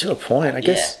 to a point. I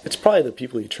guess it's probably the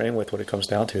people you train with what it comes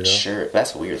down to, though. Sure,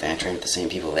 that's a weird thing. I trained with the same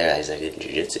people there as I did in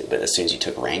jiu-jitsu, but as soon as you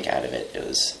took rank out of it, it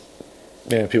was...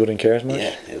 Yeah, people didn't care as much?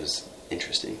 Yeah, it was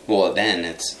interesting. Well, then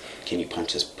it's, can you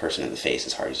punch this person in the face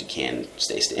as hard as you can,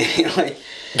 stay standing? Like,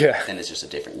 then it's just a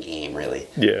different game, really.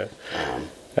 Yeah.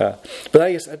 But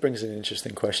I guess that brings in an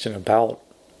interesting question about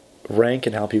rank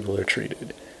and how people are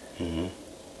treated. Mm-hmm.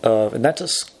 And that's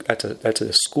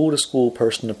a school-to-school,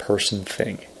 person-to-person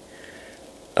thing.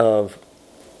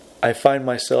 I find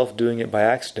myself doing it by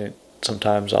accident.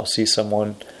 Sometimes I'll see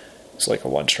someone, it's like a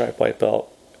one-stripe white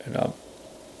belt, and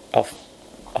I'll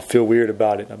feel weird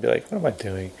about it, and I'll be like, what am I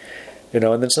doing? You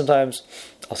know, and then sometimes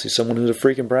I'll see someone who's a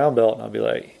freaking brown belt, and I'll be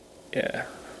like, yeah,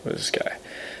 who's this guy?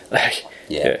 Like,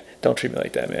 yeah, don't treat me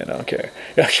like that, man. I don't care.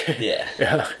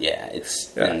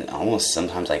 It's and almost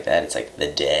sometimes like that. It's like the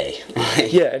day.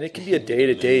 Yeah, and it can be a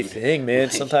day-to-day thing, man.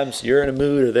 Sometimes you're in a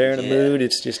mood or they're in a mood.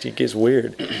 It's just, it gets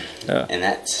weird. And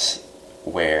that's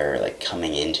where, like,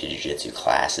 coming into jiu-jitsu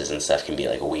classes and stuff can be,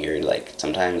 like, weird, like,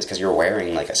 sometimes, because you're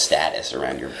wearing, like, a status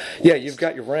around your waist. Yeah, you've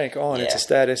got your rank on. It's a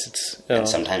status. It's and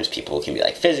sometimes people can be,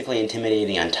 like, physically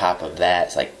intimidating on top of that.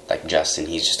 It's like Justin,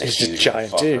 he's just a huge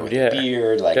giant dude with a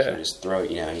beard, like, he'll just throw,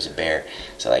 he's a bear.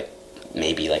 So, like,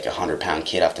 maybe, like, 100-pound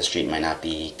kid off the street might not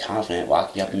be confident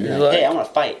walking up and be like, hey, I want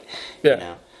to fight. You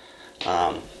know?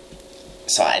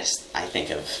 So I think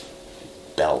of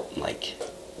belt, like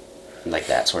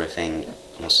that sort of thing,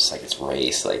 almost just like it's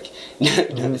race, like,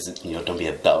 don't be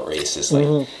a belt racist,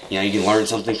 like, you can learn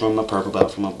something from a purple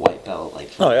belt, from a white belt, like,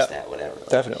 from that, whatever. Like,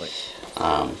 definitely.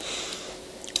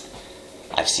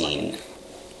 I've seen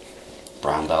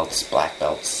brown belts, black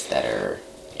belts that are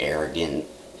arrogant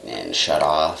and shut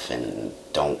off and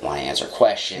don't want to answer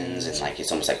questions, and, like,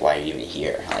 it's almost like, why are you even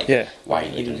here? Like, why are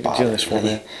you even bothering doing this for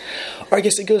me? Or I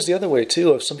guess it goes the other way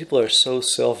too. If some people are so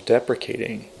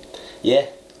self-deprecating,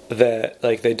 that,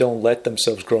 like, they don't let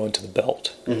themselves grow into the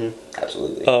belt.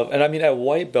 Absolutely. And I mean, at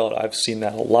white belt, I've seen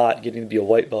that a lot. Getting to be a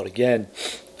white belt again,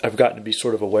 I've gotten to be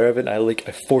sort of aware of it, and I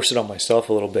force it on myself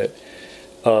a little bit.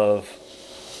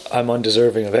 I'm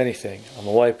undeserving of anything. I'm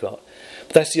a white belt.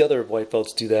 But that's the other white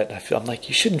belts do that, and I'm like,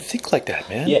 you shouldn't think like that,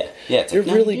 man. Yeah. It's you're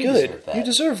like, really good. You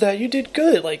deserve that. You did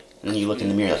good. Like, and you look in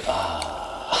the mirror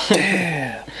like,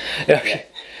 damn.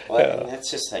 Well, that's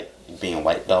just like being a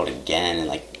white belt again, and,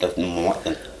 like,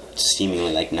 the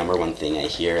seemingly, like, number one thing I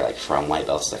hear, like, from white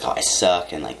belts is like, oh, I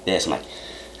suck, and, like, this. I'm like,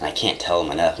 and I can't tell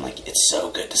them enough. I'm like, it's so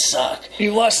good to suck.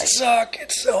 You must suck.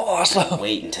 It's so awesome.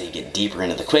 Wait until you get deeper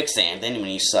into the quicksand. Then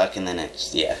when you suck, and then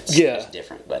it's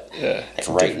different. But like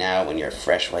right now, when you're a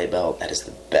fresh white belt, that is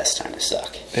the best time to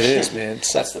suck. It is, man.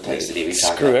 That's the place to be.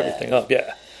 Screw everything up.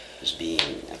 Yeah. Just being,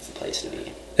 that's the place to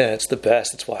be. Yeah, it's the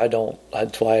best. That's why I don't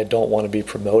want to be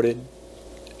promoted.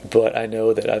 But I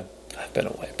know that I've been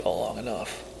a white belt long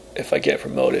enough. If I get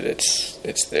promoted,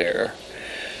 it's there.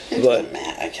 It But doesn't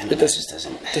matter.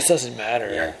 it doesn't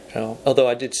matter. Yeah. You know? Although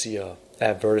I did see a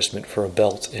advertisement for a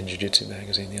belt in Jiu-Jitsu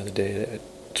magazine the other day.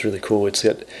 It's really cool. It's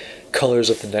got colors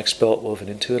of the next belt woven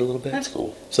into it a little bit. That's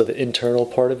cool. So the internal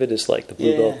part of it is like the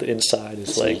blue belt. The inside is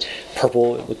That's like neat.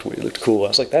 purple. It looked cool. I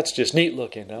was like, that's just neat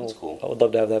looking. That's cool. I would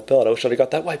love to have that belt. I wish I'd have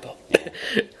got that white belt.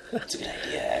 Yeah. That's a good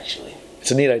idea, actually.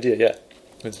 It's a neat idea, yeah.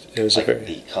 It was Like a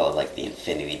very... the color, like the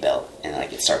infinity belt, and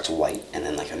like it starts white, and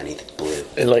then like underneath it's blue.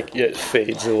 And like, yeah, it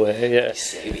fades away, yeah.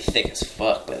 It'd be thick as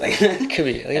fuck, but like... I think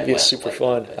it'd be super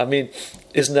fun. I mean,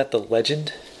 isn't that the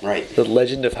legend? Right. The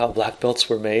legend of how black belts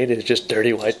were made is just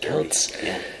dirty white belts.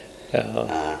 Yeah.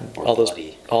 Or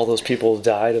bloody. all those people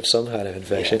died of some kind of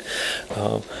infection.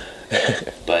 Yeah.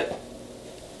 But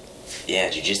yeah,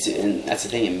 jiu-jitsu, and that's the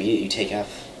thing. Immediately you take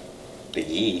off the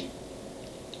gi,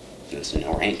 there's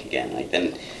no rank again. Like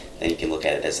then you can look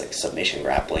at it as like submission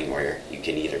grappling, where you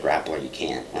can either grapple or you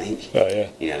can't. Like, Oh yeah.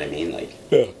 you know what I mean? Like,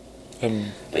 Yeah.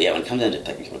 but yeah, when it comes down to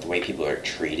like, the way people are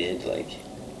treated, like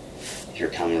if you're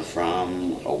coming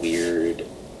from a weird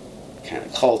kind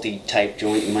of culty type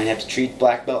joint, you might have to treat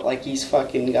black belt like he's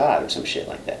fucking God or some shit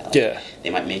like that. Like, Yeah. they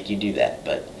might make you do that,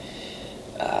 but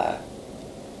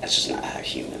that's just not how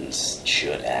humans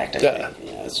should act. I think.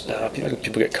 You know, it's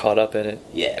People get caught up in it.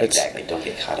 yeah, exactly. Don't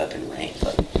get caught up in rank.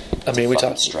 But I mean, we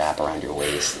talk strap around your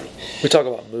waist.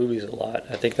 about movies a lot.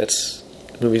 I think that's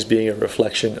movies being a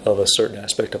reflection of a certain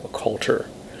aspect of a culture,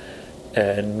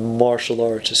 and martial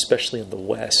arts, especially in the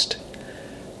West,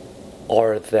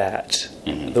 are that.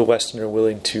 Mm-hmm. The Western are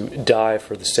willing to die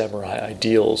for the samurai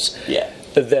ideals. Yeah.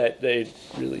 That they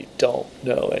really don't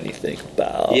know anything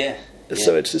about. Yeah.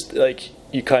 So it's just like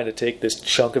you kind of take this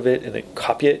chunk of it and then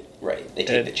copy it. Right. They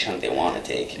take the chunk they want to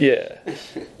take. Yeah.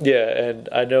 Yeah, and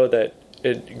I know that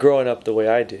growing up the way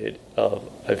I did,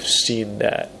 I've seen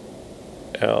that.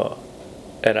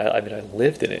 And I mean, I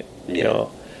lived in it. You Yeah.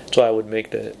 know. That's why I would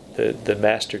make the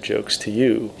master jokes to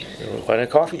you. What kind of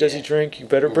coffee does he drink? You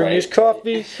better bring his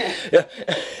coffee. Yeah.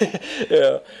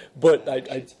 Yeah. But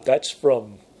that's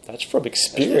from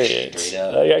experience. Straight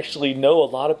up. I actually know a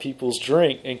lot of people's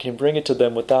drink and can bring it to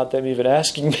them without them even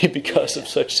asking me because of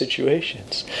such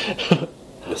situations.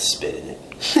 With spit in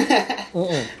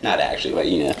it. Not actually, but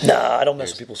you know. Nah, I don't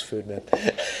mess with people's food, man.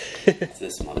 It's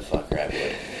this motherfucker, I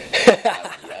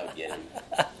would get him.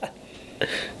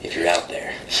 If you're out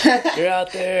there. You're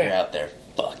out there. You're out there.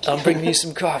 Fuck you. I'm bringing you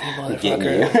some coffee, Getting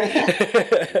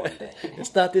motherfucker. you. One day.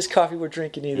 It's not this coffee we're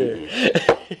drinking either.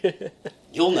 Mm-hmm.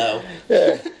 You'll know.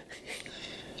 Yeah.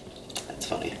 That's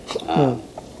funny.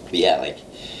 But yeah, like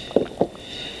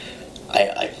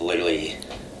I've literally,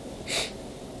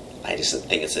 I just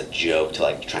think it's a joke to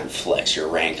like try and flex your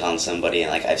rank on somebody,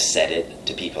 and like I've said it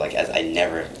to people, like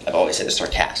I've always said it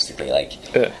sarcastically, like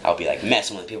I'll be like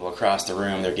messing with people across the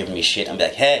room, they're giving me shit, I'm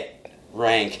like, hey,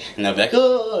 rank, and they'll be like,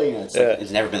 oh, you know,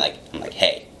 it's never been like, I'm like,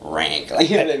 hey, rank, like,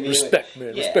 you know what I mean? Respect, like,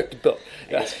 man, respect the belt.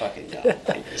 Yeah. It's fucking dumb.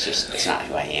 Like, it's not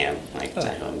who I am. Like, it's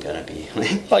not who I'm gonna be.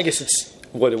 Well, I guess it's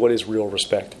what is real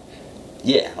respect.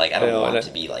 Yeah, like I don't want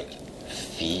to be like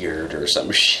feared or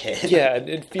some shit. Yeah,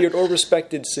 and feared or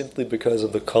respected simply because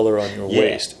of the color on your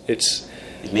waist. It's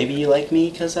maybe you like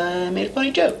me because I made a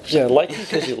funny joke. Yeah, like me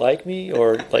because you like me,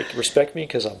 or like respect me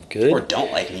because I'm good, or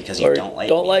don't like me because you don't like me.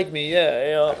 Don't like me, yeah.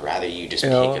 You know, I'd rather you just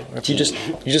pick or a if team.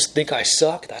 you just think I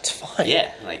suck, that's fine.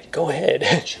 Yeah, like go ahead.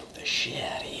 Choke the shit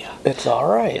out of you. It's all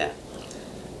right. Yeah.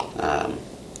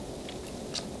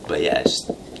 But yeah, just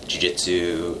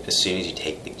jiu-jitsu, as soon as you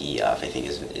take the gi off, I think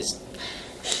is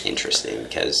interesting,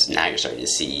 because now you're starting to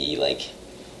see like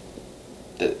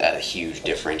a huge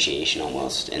differentiation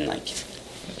almost in like,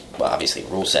 well, obviously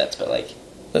rule sets, but like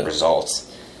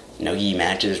results. No gi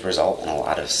matches result in a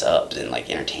lot of subs and like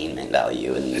entertainment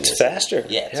value, and it's faster.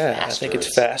 Yeah, it's faster. I think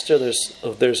it's faster.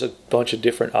 There's a bunch of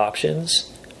different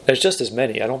options. There's just as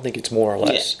many. I don't think it's more or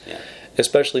less. Yeah.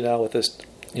 Especially now with this,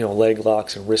 leg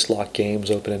locks and wrist lock games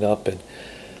opening up, and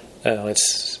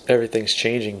everything's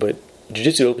changing. But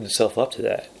jiu-jitsu opened itself up to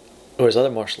that, whereas other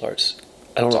martial arts,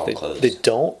 I don't know if they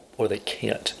don't or they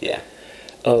can't. Yeah.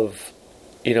 Of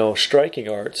striking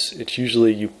arts, it's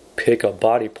usually you pick a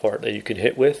body part that you can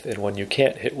hit with and one you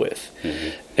can't hit with,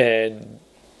 and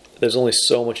there's only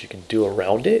so much you can do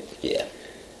around it. Yeah.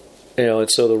 And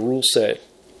so the rule set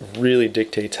really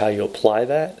dictates how you apply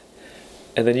that.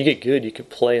 And then you get good, you can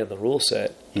play in the rule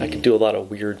set. I could do a lot of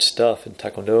weird stuff in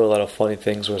Taekwondo, a lot of funny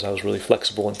things, whereas I was really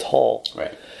flexible and tall.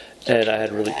 Right. And I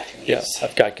had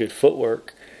I've got good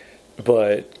footwork,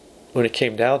 but when it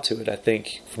came down to it, I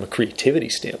think from a creativity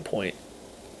standpoint,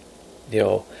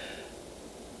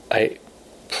 I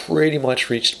pretty much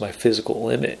reached my physical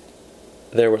limit.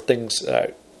 There were things that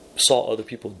I saw other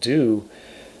people do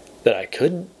that I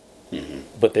couldn't,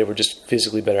 but they were just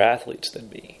physically better athletes than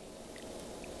me.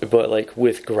 But like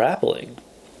with grappling,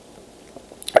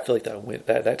 I feel like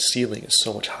that ceiling is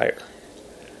so much higher.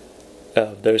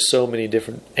 There's so many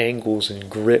different angles and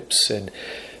grips and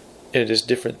just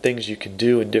different things you can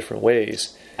do in different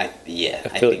ways. I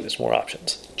feel like there's more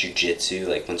options. Jiu-jitsu,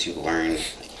 like once you learn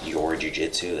your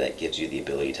jiu-jitsu, that gives you the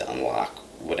ability to unlock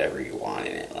whatever you want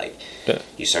in it. Like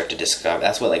you start to discover.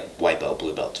 That's what like white belt,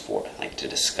 blue belt's for. Like to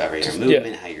discover your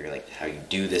movement, how you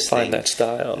do this thing, find that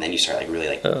style, and then you start like really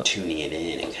like tuning it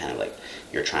in and kind of like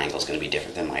your triangle's going to be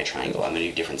different than my triangle. I'm going to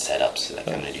do different setups. Like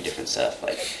I'm going to do different stuff.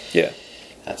 Like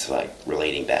that's like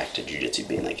relating back to jiu-jitsu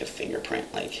being like a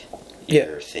fingerprint. Like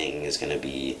your thing is going to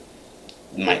be.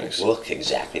 Might look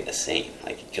exactly the same.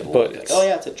 Like it could look like, oh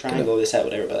yeah, it's a triangle, this, that,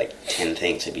 whatever. But like 10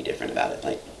 things to be different about it.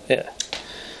 Like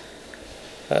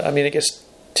I mean, I guess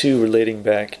too, relating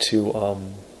back to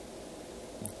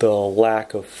the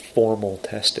lack of formal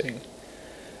testing.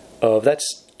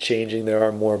 That's changing. There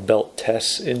are more belt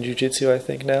tests in jiu-jitsu, I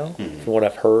think now, from what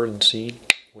I've heard and seen.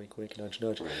 Wink, wink, nudge,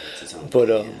 nudge. Right,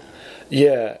 but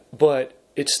but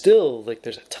it's still like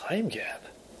there's a time gap.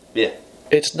 Yeah,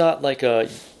 it's not like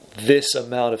this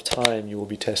amount of time you will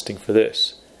be testing for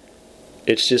this.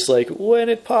 It's just like when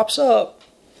it pops up,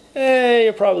 hey,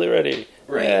 you're probably ready.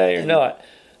 Right. Yeah, you're not.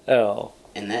 Oh.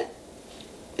 And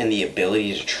the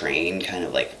ability to train kind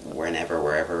of like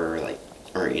wherever, like,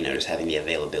 or, just having the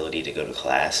availability to go to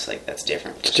class, like that's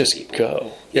different for just some people.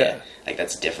 Go. Yeah. Like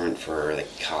that's different for the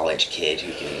college kid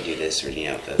who can do this, or,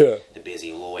 the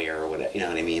busy lawyer or whatever, you know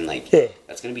what I mean? Like,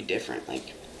 that's going to be different.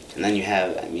 Like, and then you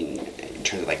have, I mean, in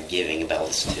terms of like giving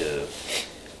belts to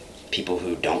people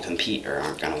who don't compete or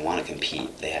aren't going to want to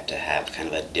compete, they have to have kind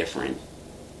of a different,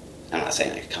 I'm not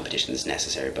saying like competition is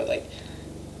necessary, but like,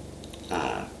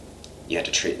 you have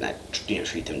to treat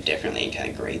them differently and kind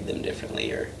of grade them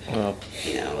differently, or,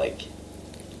 like,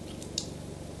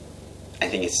 I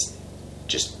think it's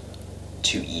just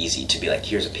too easy to be like,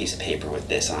 here's a piece of paper with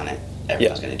this on it.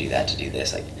 Everyone's going to do that to do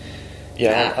this. Like,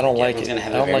 I don't like it. I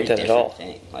don't like that at all.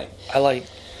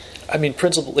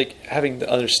 Principle, like having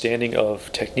the understanding of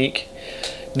technique,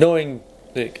 knowing,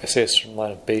 like I say, it's from a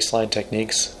line of baseline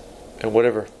techniques and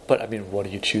whatever. But I mean, what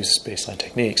do you choose as baseline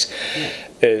techniques?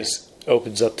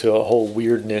 Opens up to a whole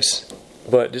weirdness.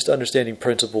 But just understanding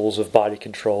principles of body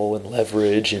control and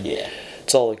leverage, and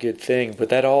it's all a good thing. But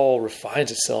that all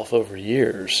refines itself over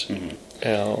years.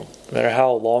 No matter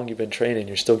how long you've been training,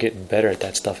 you're still getting better at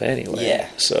that stuff anyway. Yeah.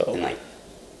 So. And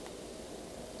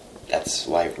that's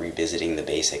why revisiting the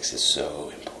basics is so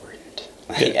important.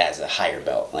 As a higher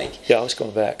belt, I was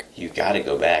going back. You got to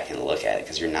go back and look at it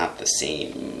because you're not the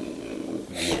same.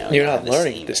 You're not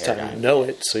learning this time. You know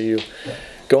it, so you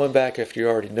going back after you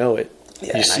already know it.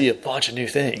 You see a bunch of new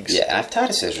things. Yeah, and I've taught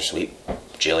a scissor sweep a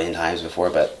jillion times before,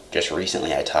 but just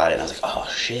recently I taught it, and I was like, oh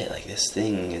shit, like this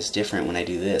thing is different when I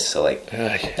do this. So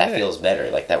that feels better.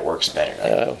 Like that works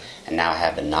better. And now I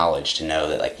have the knowledge to know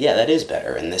that that is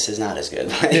better, and this is not as good.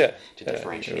 To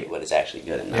differentiate what is actually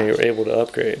good and not. You're able to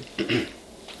upgrade.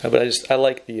 But I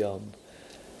like the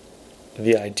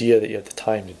idea that you have the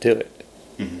time to do it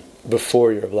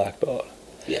before you're a black belt.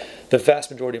 Yeah. The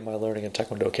vast majority of my learning in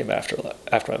Taekwondo came after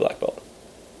my black belt.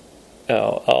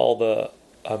 All the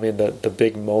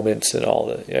big moments and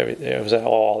all everything, it was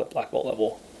all at black belt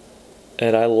level,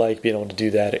 and I like being able to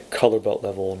do that at color belt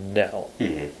level now.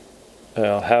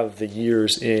 Have the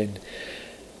years in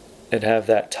and have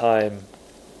that time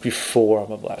before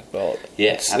I'm a black belt.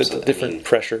 Yeah, it's absolutely. a different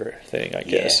pressure thing, I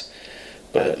guess.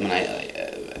 But when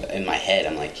in my head,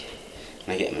 I'm like,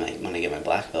 when I get my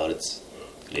black belt,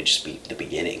 it'd just be the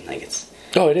beginning. Like it's.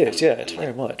 Oh, it is. It's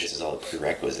very much. This is all the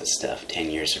prerequisite stuff.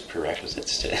 10 years of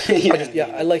prerequisites.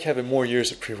 I like having more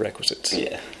years of prerequisites.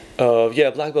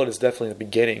 Black belt is definitely the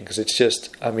beginning because it's just.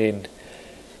 I mean,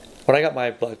 when I got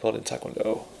my black belt in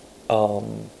Taekwondo,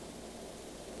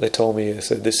 they told me, they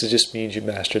said, this just means you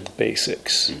mastered the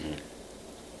basics.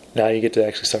 Now you get to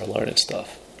actually start learning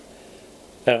stuff.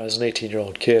 And as an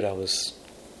 18-year-old kid, I was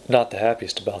not the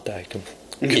happiest about that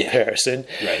comparison.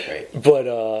 Right. But,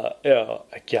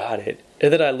 I got it.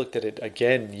 And then I looked at it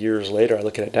again years later. I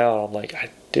look at it now, and I'm like, I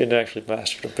didn't actually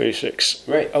master the basics.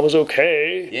 Right. I was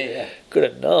okay. Yeah.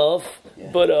 Good enough. Yeah.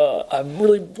 But I'm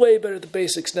really way better at the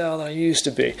basics now than I used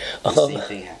to be. The same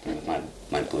thing happened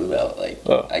with my blue belt.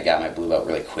 I got my blue belt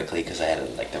really quickly because I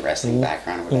had the wrestling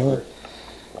background or whatever.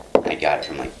 I got it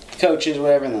from like coaches or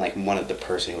whatever, and then like one of the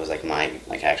person who was like my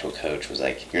like actual coach was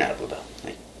like, "You're not a blue belt.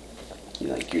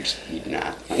 You're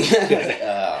not." I was like,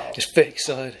 oh. Just fake,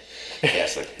 son. Yeah,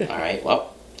 it's like, all right,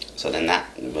 well. So then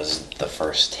that was the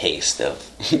first taste of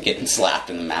getting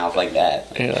slapped in the mouth like that.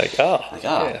 And you're like, oh,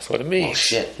 yeah, that's what it means. Oh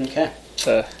shit. Okay.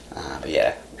 But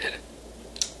yeah,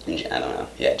 I don't know.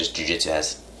 Yeah, just jiu-jitsu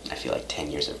has, I feel like, 10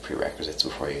 years of prerequisites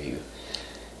before you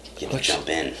get to jump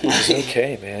in. It's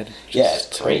okay, man. Yeah, it's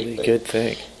totally great. Good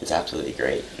thing. It's absolutely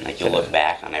great. And like you'll look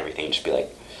back on everything and just be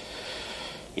like,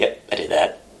 yep, I did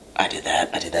that. I did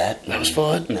that. I did that. That was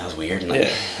fun. And that was weird. And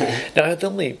yeah. Now, the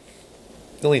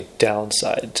only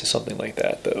downside to something like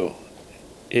that, though,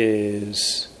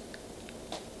 is,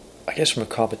 I guess from a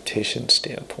competition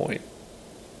standpoint,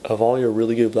 of all your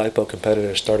really good black belt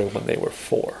competitors started when they were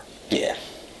 4. Yeah.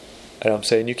 And I'm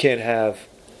saying you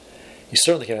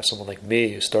certainly can't have someone like me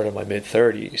who started in my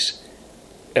mid-30s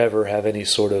ever have any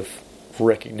sort of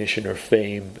recognition or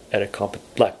fame at a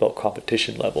black belt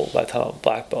competition level by the time I'm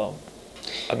black belt.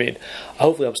 I mean,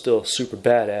 hopefully I'm still super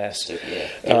badass.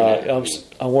 Yeah.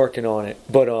 I'm working on it.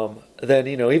 But then,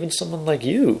 even someone like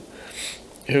you,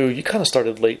 who you kind of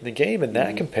started late in the game in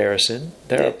that comparison,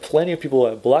 there are plenty of people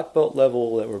at black belt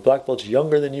level that were black belts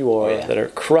younger than you are that are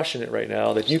crushing it right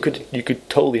now that you could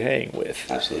totally hang with.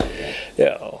 Absolutely,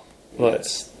 yeah.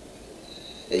 But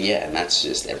and that's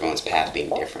just everyone's path being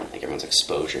different. Like everyone's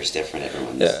exposure is different.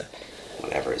 Everyone's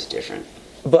whatever is different.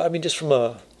 But I mean, just from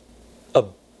a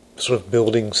sort of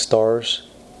building stars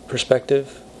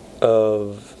perspective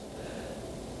of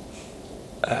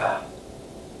the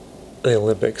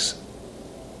Olympics,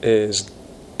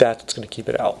 that's going to keep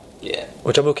it out. Yeah.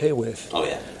 Which I'm okay with. Oh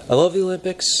yeah. I love the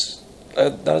Olympics.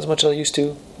 Not as much as I used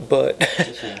to, but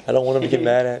I don't want them to get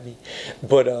mad at me.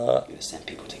 But you're gonna send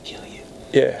people to kill you.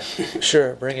 Yeah,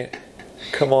 sure, bring it.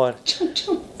 Come on.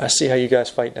 I see how you guys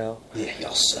fight now. Yeah,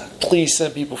 y'all suck. Please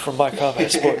send people from my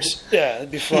combat sports. Yeah,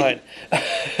 it'd be fine.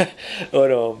 But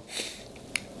no,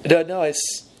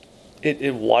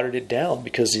 it watered it down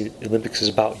because the Olympics is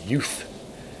about youth,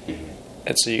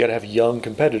 and so you got to have young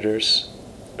competitors,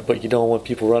 but you don't want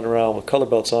people running around with color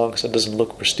belts on because it doesn't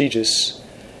look prestigious.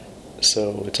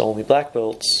 So it's only black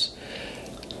belts.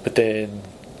 But then,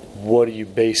 what do you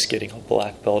base getting a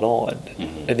black belt on?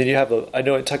 Mm-hmm. And then you have I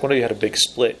know in Taekwondo you had a big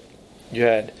split. You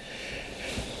had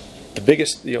the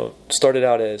biggest, started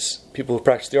out as people who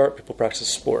practice the art, people who practice the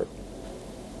sport.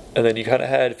 And then you kind of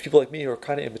had people like me who are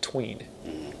kind of in between,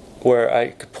 where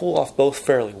I could pull off both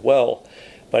fairly well,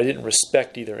 but I didn't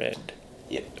respect either end.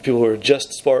 Yep. People who were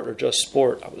just sport or just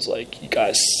sport, I was like, you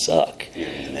guys suck. You're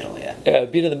in the middle, yeah. Yeah,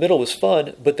 being in the middle was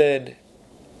fun, but then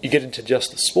you get into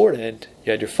just the sport end,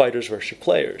 you had your fighters versus your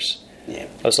players. Yeah.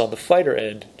 I was on the fighter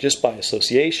end, just by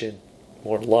association,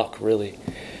 more luck, really.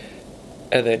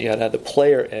 And then you had the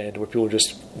player end, where people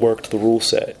just worked the rule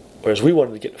set. Whereas we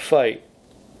wanted to get in a fight,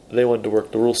 they wanted to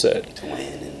work the rule set. To win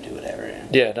and do whatever.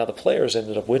 Yeah, now the players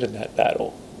ended up winning that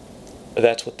battle.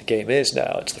 That's what the game is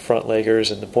now. It's the front leggers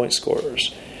and the point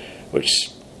scorers,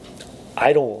 which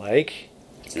I don't like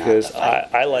because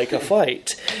I like a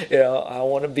fight. I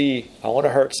want to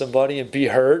hurt somebody and be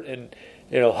hurt and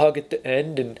hug at the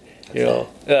end and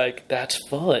like that's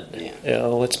fun. Yeah.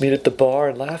 Let's meet at the bar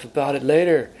and laugh about it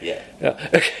later. Yeah.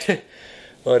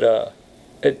 But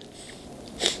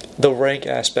the rank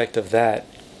aspect of that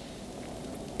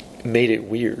made it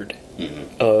weird.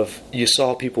 Mm-hmm. Of you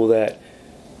saw people that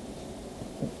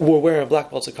were wearing black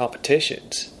belts at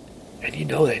competitions, and they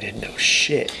didn't know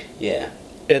shit. Yeah.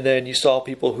 And then you saw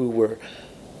people who were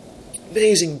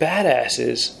amazing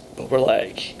badasses, but were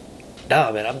like,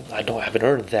 "Nah, man, I haven't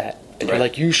earned that." And you're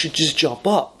like, "You should just jump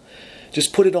up,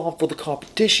 just put it on for the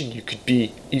competition. You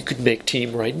could make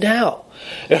team right now."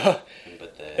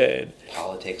 But the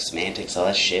politics, semantics, all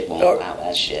that shit won't allow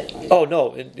that shit. Oh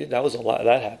no, that was a lot.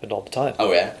 That happened all the time.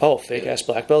 Oh yeah. Oh, fake ass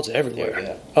black belts everywhere.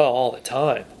 Yeah. Oh, all the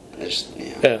time.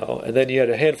 And then you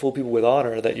had a handful of people with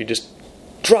honor that you just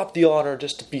drop the honor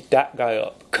just to beat that guy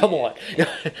up. Come on.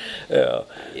 Yeah.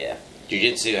 Yeah.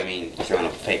 Jiu-jitsu, I mean, throwing a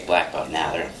fake black belt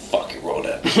now, they're gonna fuck your world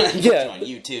up. Yeah. On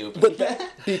YouTube. But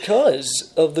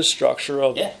because of the structure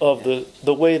of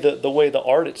the way the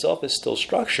art itself is still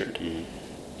structured,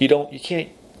 you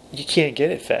can't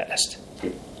get it fast.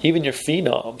 Even your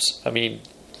phenoms, I mean,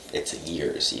 it's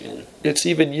years even. It's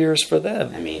even years for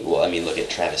them. I mean, look at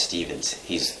Travis Stevens.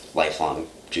 He's lifelong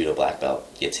judo black belt.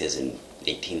 Gets his in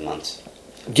 18 months.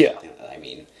 Yeah. I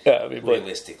mean,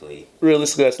 realistically,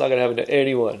 that's not going to happen to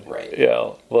anyone. Right.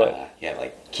 Yeah. But you have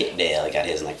like Kit Dale. Got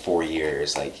his in like 4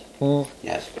 years. Like,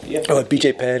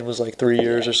 BJ Penn was like 3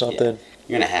 years or something. Yeah.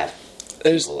 You're gonna have.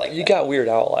 You got weird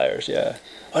outliers. Yeah.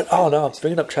 But, no, I'm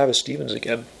bringing up Travis Stevens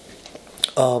again.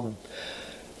 I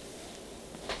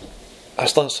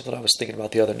was telling something I was thinking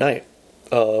about the other night.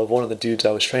 One of the dudes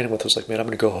I was training with was like, man, I'm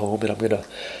going to go home and I'm going to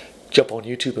jump on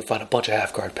YouTube and find a bunch of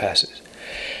half guard passes.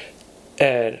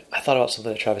 And I thought about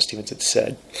something that Travis Stevens had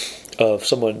said.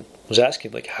 Someone was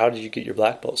asking, like, how did you get your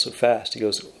black belt so fast? He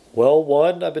goes, well,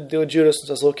 one, I've been doing judo since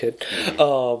I was a little kid.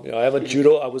 I am a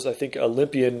judo. I was, I think,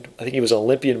 Olympian. I think he was an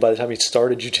Olympian by the time he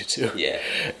started jiu-jitsu. Yeah.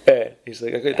 And he's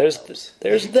like, okay, there's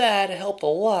that. It helped a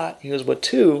lot. He goes, but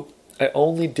two, I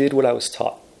only did what I was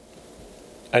taught.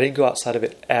 I didn't go outside of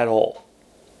it at all.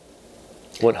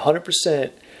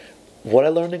 100%. What I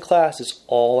learned in class is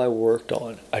all I worked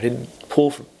on. I didn't pull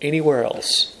from anywhere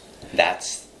else.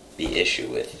 That's the issue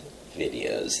with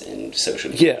videos and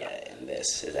social media and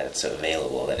this, is that it's so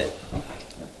available that it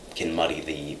can muddy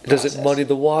the process. Does it muddy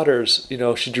the waters?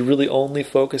 Should you really only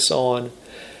focus on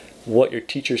what your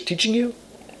teacher's teaching you?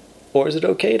 Or is it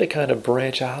okay to kind of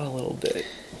branch out a little bit?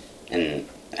 And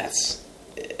that's...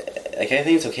 I think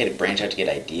it's okay to branch out to get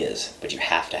ideas, but you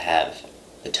have to have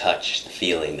the touch, the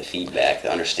feeling, the feedback,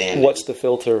 the understanding. What's the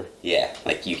filter? Yeah,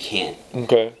 you can't.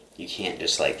 Okay. You can't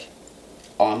just I'm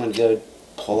gonna go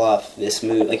pull off this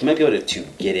move. You might be able to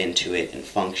get into it and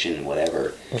function and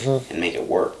whatever, and make it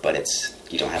work, but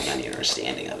you don't have any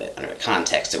understanding of it. Under the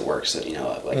context, it works. So,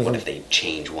 what if they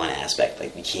change one aspect?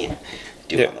 You can't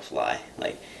do it on the fly.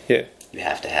 You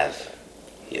have to have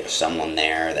someone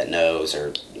there that knows,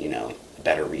 or a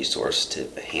better resource,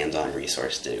 hands-on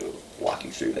resource to walk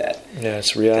you through that. Yeah,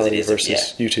 it's reality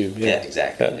versus YouTube. Yeah,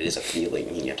 exactly. Yeah. It is a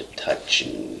feeling. You have to touch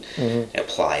and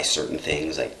apply certain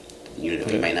things. You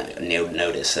might not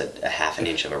notice a half an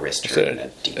inch of a wrist turn in a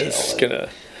detail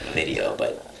video,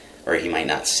 or he might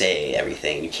not say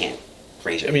everything. You can't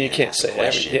raise your hand. You can't say a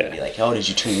question and be like, "Oh, did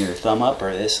you turn your thumb up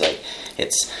or this?"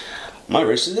 It's my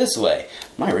wrist is this way.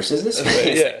 My wrist is this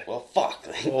way. It's well, fuck.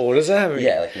 Well, what does that mean?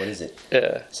 Yeah, what is it?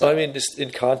 Yeah. So just in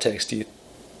context, you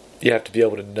have to be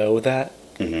able to know that.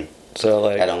 Mm-hmm. So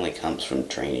that only comes from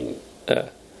training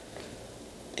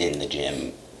in the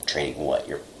gym. Training what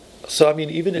you're. So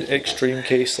even an extreme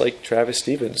case like Travis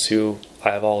Stevens, who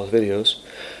I have all his videos,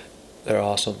 they're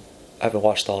awesome. I haven't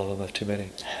watched all of them. I have too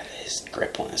many. His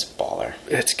grip one is baller.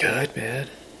 It's good, man.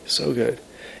 So good.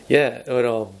 Yeah,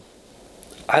 but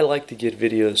I like to get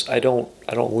videos. I don't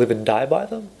live and die by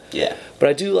them. Yeah. But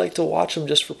I do like to watch them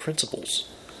just for principles,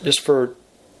 just for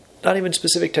not even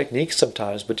specific techniques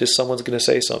sometimes, but just someone's going to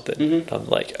say something. Mm-hmm. I'm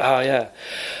like, oh yeah.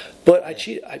 But I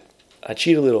cheat a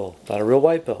little. Not a real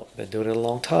white belt. Been doing it a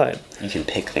long time. You can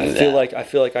pick things. I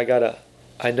feel like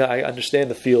I understand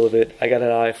the feel of it. I got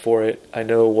an eye for it. I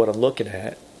know what I'm looking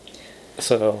at.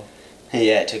 So.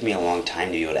 Yeah, it took me a long time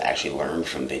to be able to actually learn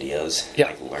from videos.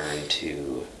 Yeah. Learn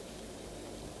to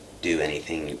do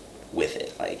anything with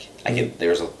it. There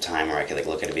was a time where I could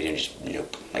look at a video and just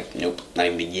nope, not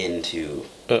even begin to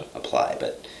apply.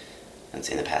 But I'd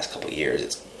say in the past couple of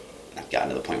years, I've gotten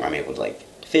to the point where I'm able to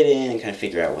fit in and kind of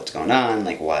figure out what's going on,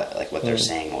 what they're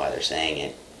saying, why they're saying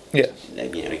it. Yeah.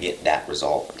 To get that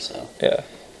result. So. Yeah.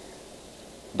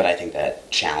 But I think that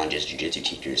challenges jiu-jitsu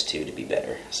teachers too to be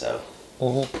better. So.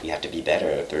 Mm-hmm. You have to be better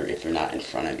if they're not in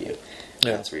front of you.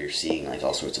 Yeah. That's where you're seeing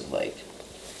all sorts of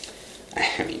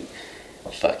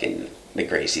fucking the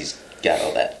Gracie's got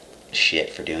all that shit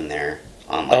for doing their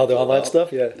online. Oh, the online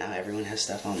stuff, yeah. Now everyone has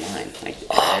stuff online.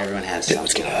 Everyone has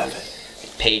something.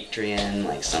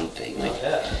 Patreon, something.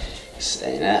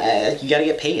 And you gotta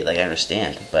get paid. I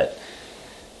understand, but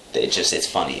it's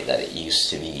funny that it used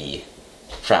to be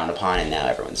frowned upon, and now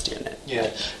everyone's doing it.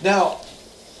 Yeah. Now.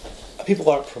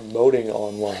 People aren't promoting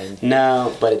online.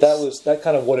 No, but that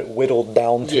kind of what it whittled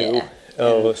down to. Yeah.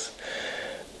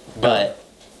 But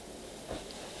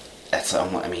that's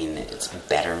it's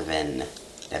better than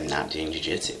them not doing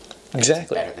jiu-jitsu.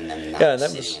 Exactly. It's better than them not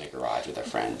sitting in a garage with their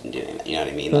friends and doing that. You know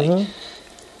what I mean? Mm-hmm.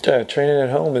 Training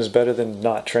at home is better than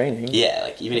not training.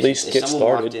 Yeah, even at least if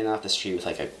someone walked in off the street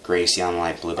with a Gracie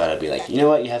online blue belt, I'd be like, you know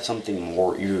what? You have something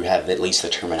more. You have at least the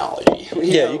terminology.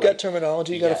 You got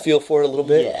terminology. You got to feel for it a little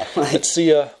bit. Yeah. Let's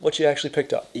see what you actually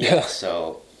picked up. Yeah.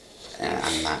 So, and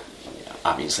I'm not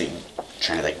obviously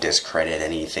trying to discredit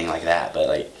anything like that,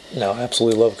 but no, I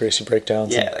absolutely love Gracie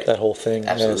breakdowns. Yeah, that whole thing.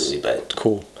 Absolutely, but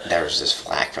cool. There was this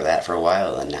flack for that for a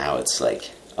while, and now it's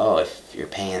oh, if you're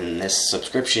paying this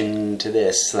subscription to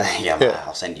this,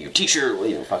 I'll send you a t-shirt,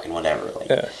 fucking whatever.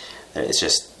 It's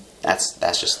just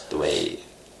that's just the way.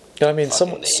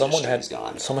 Someone had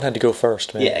to go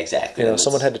first, man. Yeah, exactly.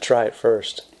 Someone had to try it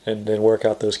first and then work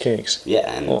out those kinks.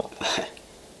 Yeah, and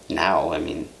now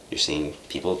you're seeing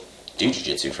people do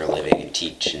jiu-jitsu for a living and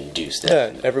teach and do stuff.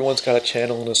 Yeah, everyone's got a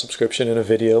channel and a subscription and a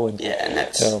video and and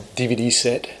that's DVD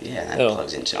set. Yeah, and that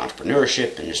plugs into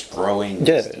entrepreneurship and just growing.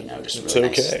 Yeah, just really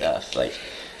nice stuff. Like,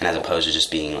 and as opposed to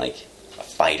just being like a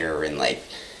fighter and like,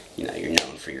 you're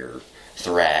known for your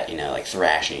like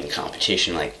thrashing and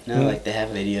competition. Like, no, like they have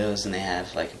videos and they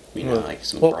have like like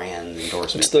some brand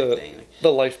endorsement. It's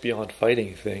the life beyond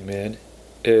fighting thing, man.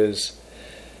 Is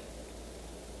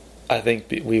I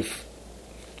think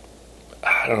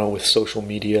I don't know, with social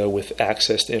media, with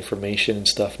access to information and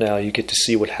stuff now, you get to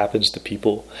see what happens to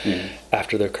people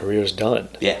after their career's done.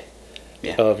 Yeah.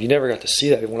 You never got to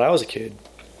see that. When I was a kid,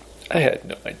 I had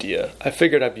no idea. I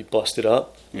figured I'd be busted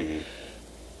up.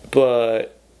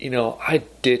 But, I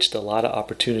ditched a lot of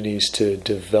opportunities to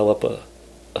develop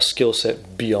a skill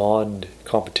set beyond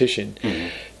competition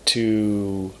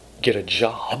to get a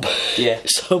job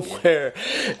somewhere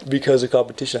because of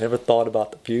competition. I never thought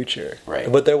about the future,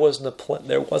 right? But there wasn't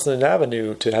an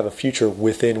avenue to have a future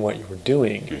within what you were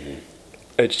doing.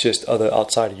 It's just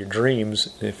outside of your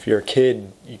dreams. If you're a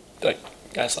kid,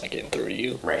 that's not getting through to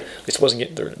you. Right. It wasn't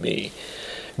getting through to me.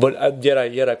 But yet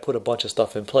I put a bunch of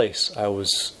stuff in place. I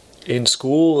was in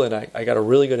school and I got a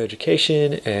really good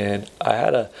education and I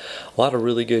had a lot of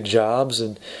really good jobs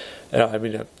and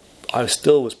I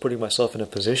still was putting myself in a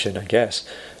position, I guess,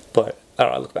 but I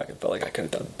don't know, I look back and felt like I could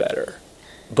have done better.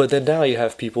 But then now you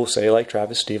have people, say, like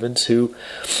Travis Stevens, who,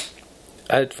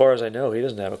 as far as I know, he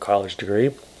doesn't have a college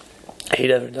degree. He's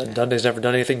never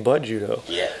done anything but judo.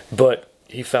 Yeah. But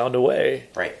he found a way.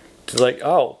 Right.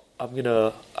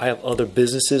 To I have other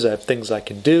businesses, I have things I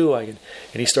can do, and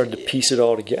he started to piece it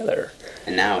all together.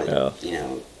 And now,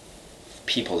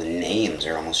 people's names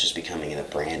are almost just becoming a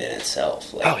brand in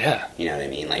itself. Like, oh yeah, you know what I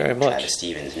mean. Like very Travis much.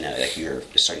 Stevens, like you're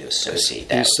starting to associate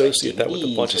that. You associate that with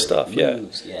a bunch of stuff.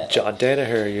 Moves. Yeah, John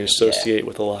Danaher, you associate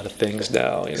with a lot of things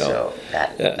now. So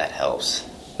that helps.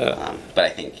 But I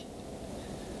think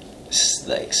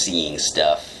like seeing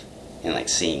stuff and like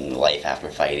seeing life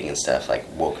after fighting and stuff like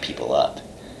woke people up.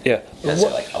 Yeah. Because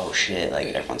they're like, oh shit, like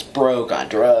everyone's broke on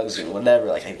drugs and whatever.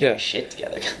 Like, I get my shit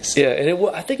together.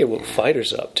 And I think it woke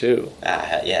fighters up too.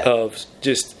 Yeah. Of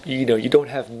just, you don't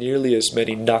have nearly as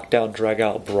many knockdown, drag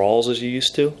out brawls as you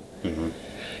used to. You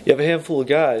have a handful of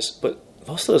guys, but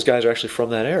most of those guys are actually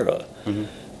from that era.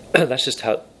 That's just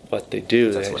what they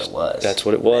do. That's what it was. That's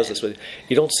what it was. That's what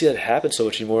you don't see that happen so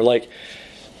much anymore. Like,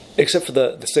 except for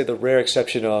the rare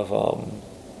exception of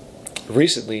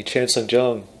recently, Chan Sung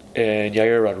Jung and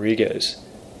Yair Rodriguez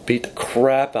beat the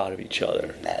crap out of each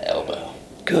other. That elbow.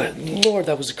 Good Lord,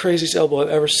 that was the craziest elbow I've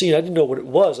ever seen. I didn't know what it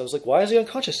was. I was like, why is he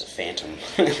unconscious? Phantom.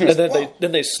 And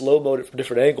then they slow-moed it from a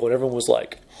different angle, and everyone was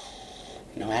like,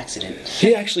 no accident.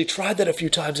 He actually tried that a few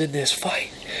times in this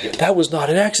fight. Yep. That was not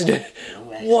an accident.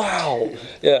 No accident. Wow.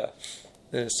 Yeah.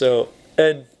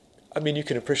 And you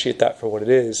can appreciate that for what it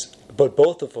is, but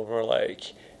both of them are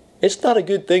like, it's not a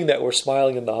good thing that we're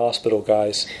smiling in the hospital,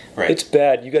 guys. Right. It's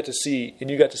bad. You got to see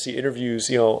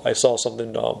interviews. I saw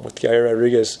something with Yair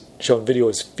Rodriguez showing video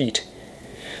of his feet.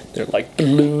 They're like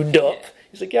ballooned up.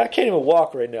 He's like, I can't even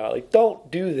walk right now. Like,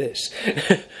 don't do this.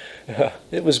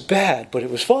 It was bad, but it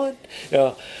was fun.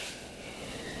 And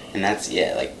that's,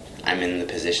 like, I'm in the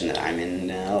position that I'm in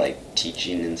now, like,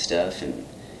 teaching and stuff, and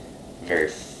very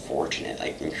fortunate,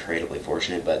 like, incredibly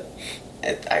fortunate, but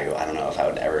I don't know if I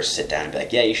would ever sit down and be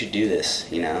like, yeah, you should do this,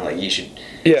 like, you should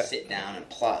sit down and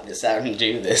plot this out and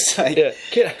do this. Like,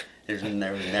 there's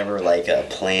never, like, a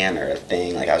plan or a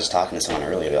thing. Like, I was talking to someone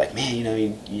earlier, they're like, man,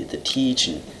 you have to teach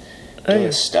and do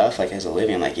this stuff, like, as a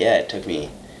living. I'm like, yeah, it took me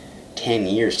 10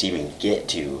 years to even get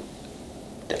to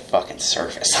the fucking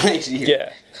surface.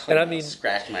 And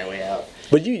scratch my way out.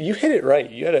 But you hit it right.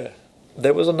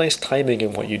 There was a nice timing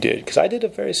in what you did, because I did a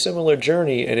very similar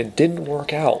journey and it didn't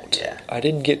work out. Yeah. I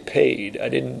didn't get paid.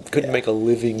 Couldn't make a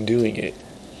living doing it.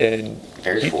 And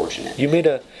very fortunate. You made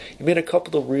a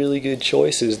couple of really good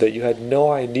choices that you had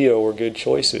no idea were good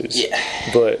choices. Yeah.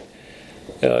 But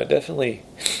it definitely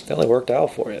worked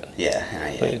out for you.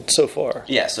 Yeah. So far.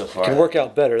 Yeah, so far. It can work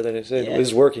out better than it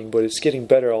is working, but it's getting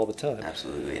better all the time.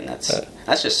 Absolutely, and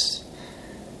that's just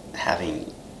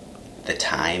having the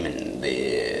time and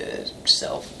the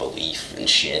self-belief and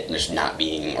shit, and just not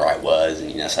being where I was,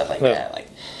 and stuff like that. Like,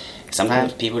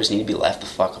 sometimes people just need to be left the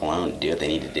fuck alone to do what they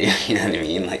need to do. You know what I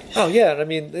mean? Like, oh yeah,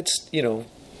 and it's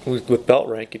with belt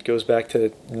rank, it goes back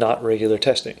to not regular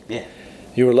testing. Yeah,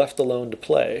 you were left alone to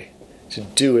play, to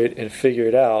do it and figure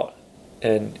it out,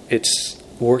 and it's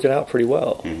working out pretty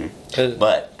well.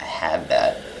 But I had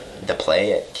that. The play,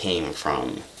 it came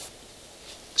from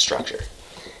structure.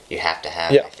 You have to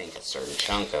have, I think, a certain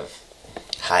chunk of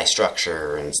high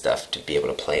structure and stuff to be able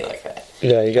to play like that.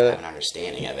 Yeah, you gotta have an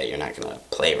understanding of it. You're not gonna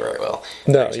play very well.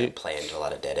 No, you're gonna play into a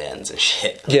lot of dead ends and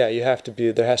shit. Yeah, you have to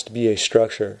be. There has to be a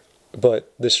structure,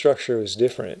 but the structure is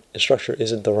different. The structure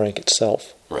isn't the rank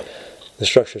itself. Right. The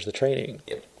structure is the training.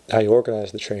 Yep. How you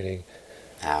organize the training.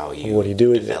 How you what do you do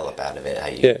with develop out of it. How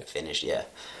you finish. Yeah.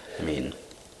 I mean,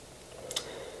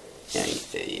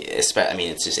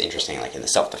 it's just interesting. Like in the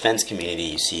self-defense community,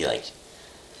 you see like.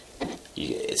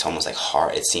 It's almost like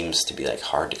hard. It seems to be like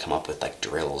hard to come up with like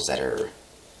drills that are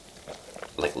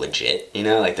like legit. You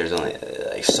know, like there's only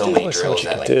like so many drills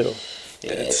that like. Do.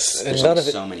 Yeah, there's none of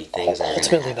it, so many things.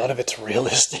 Ultimately, none of it's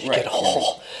realistic at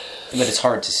all. But it's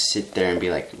hard to sit there and be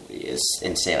like,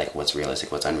 and say like what's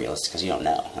realistic, what's unrealistic, because you don't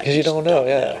know. Because you don't know,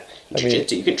 yeah.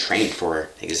 Jiu-jitsu, you can train for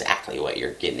exactly what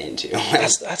you're getting into.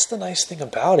 That's the nice thing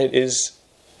about it is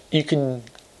you can.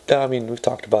 I mean, we've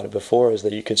talked about it before. Is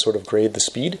that you can sort of grade the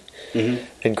speed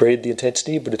and grade the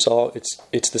intensity, but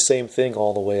it's the same thing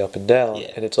all the way up and down,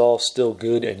 and it's all still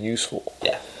good and useful.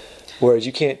 Yeah. Whereas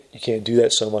you can't do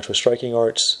that so much with striking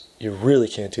arts. You really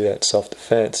can't do that in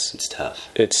self-defense. It's tough.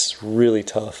 It's really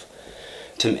tough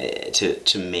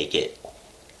to make it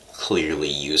clearly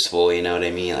useful. You know what I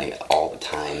mean? Like all the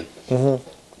time.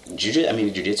 Mm-hmm.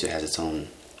 Jiu-jitsu has its own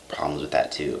problems with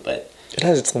that too, but it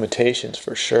has its limitations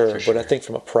for sure. But I think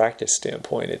from a practice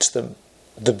standpoint, it's the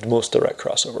most direct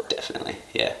crossover. Definitely,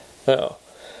 yeah. Oh.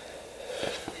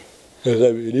 Definitely.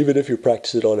 I mean, even if you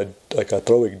practice it on a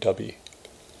throwing dummy.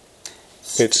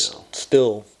 It's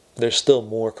still there's still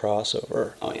more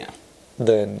crossover. Oh yeah.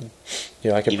 Than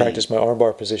I can practice my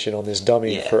armbar position on this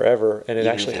dummy forever, and it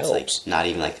actually helps. Like, not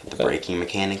even like the braking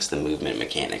mechanics, the movement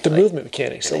mechanics. The movement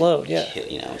mechanics alone,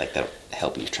 like that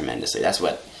help you tremendously. That's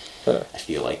what I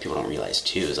feel like people don't realize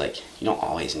too. Is like you don't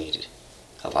always need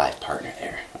a live partner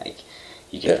there. Like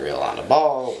you can drill on the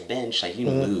ball, the bench, like you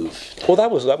can move. Well,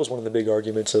 that was one of the big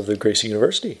arguments of the Gracie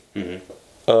University.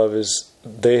 Is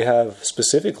they have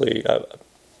specifically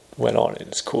went on it.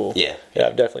 It's cool. Yeah,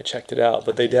 I've definitely checked it out.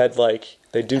 But they had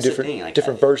they do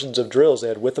different versions of drills. They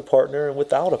had with a partner and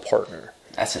without a partner.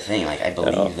 That's the thing. Like I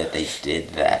believe that they did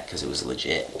that because it was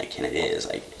legit. Like and it is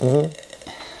like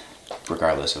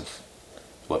regardless of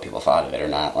what people thought of it or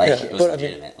not. Like it was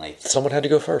legitimate. Like someone had to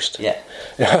go first. Yeah.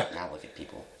 Now look at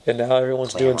people. And now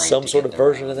everyone's doing some sort of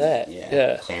version of that.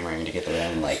 Yeah. Clamoring to get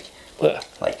their own like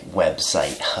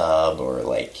website hub or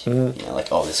like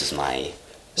this is my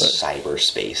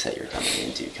cyberspace that you're coming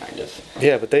into kind of.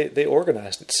 Yeah, but they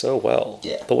organized it so well.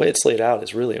 Yeah. The way it's laid out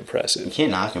is really impressive. You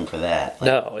can't knock them for that.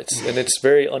 No, it's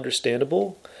very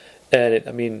understandable,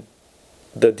 and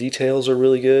the details are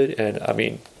really good, and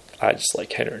I just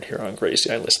like Henry and Huron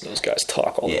Gracie. I listen to those guys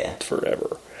talk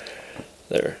forever.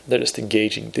 They're just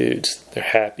engaging dudes. They're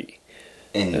happy.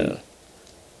 And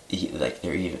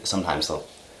they're even sometimes they'll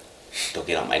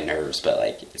get on my nerves, but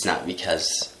like it's not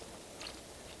because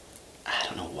I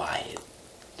don't know why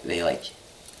they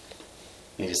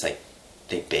maybe it's like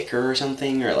they bicker or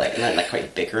something, or like not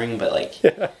quite bickering, but like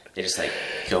they just like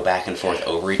go back and forth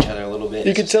over each other a little bit.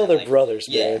 You can tell they're brothers,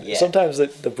 man. Yeah. Sometimes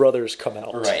the brothers come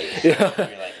out. Right. You're like, all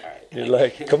right. You're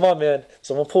like, come on, man.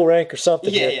 Someone pull rank or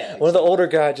something. Yeah. One of the older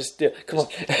guys come on.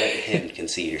 Let him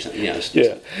concede or something.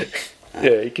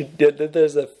 You can.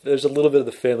 There's a little bit of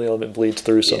the family element bleeds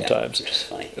through sometimes. Which is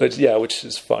funny. Which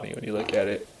is funny when you look at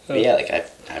it. But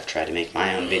I've tried to make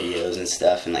my own videos and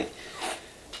stuff, and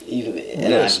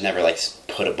I've never like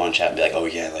put a bunch out and be like, oh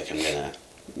yeah, like I'm gonna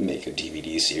make a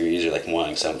DVD series or like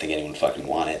wanting something anyone fucking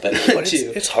want it, but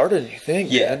it's harder than you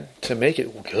think, man, to make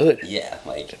it good. Yeah,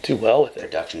 like do well with it.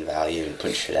 Production value and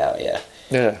putting shit out,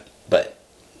 Yeah. But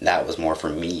that was more for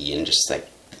me and just like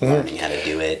learning how to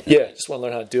do it. Yeah, just want to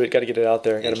learn how to do it. Got to get it out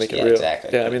there. Got to make it real.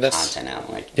 Exactly. Yeah, that's content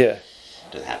out. Like it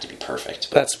doesn't have to be perfect.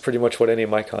 But that's pretty much what any of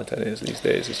my content is these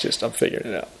days. It's just I'm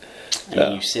figuring it out.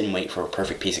 You sit and wait for a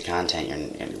perfect piece of content, you're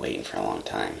gonna be waiting for a long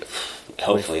time.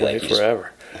 Hopefully, like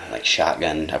forever. Like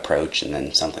shotgun approach, and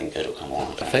then something good will come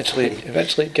along. Eventually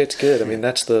it gets good.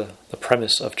 That's the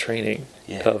premise of training.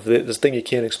 Yeah. Of this thing you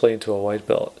can't explain to a white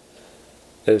belt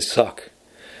is suck,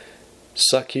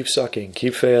 keep sucking,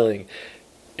 keep failing.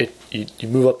 You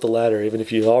move up the ladder, even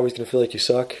if you're always going to feel like you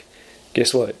suck.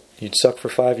 Guess what? You'd suck for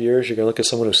 5 years. You're going to look at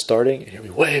someone who's starting, and you'll be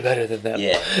way better than them.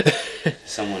 Yeah.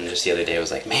 Someone just the other day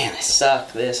was like, "Man, I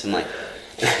suck." This and like,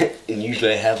 and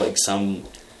usually I have like some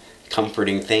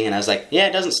comforting thing, and I was like, "Yeah,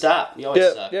 it doesn't stop. You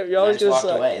always suck." Yeah, you always just walked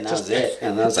suck. away, and that was it.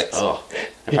 And I was like, "Oh,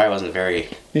 I probably wasn't very."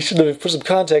 You should have put some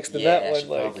context in that I one. should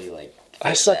probably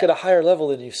I suck at a higher level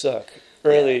than you suck.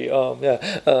 Really, but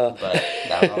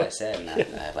that was all I said, and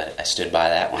I stood by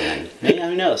that one. And maybe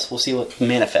who knows? We'll see what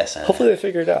manifests. Hopefully, they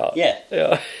figure it out. Yeah.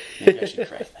 Yeah. Maybe I should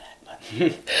correct that. But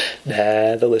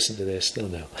Nah, they'll listen to this. They'll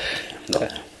know. No.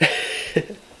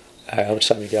 All right, how much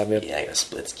time you got, man? Yeah, I got a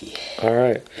Splitsky. All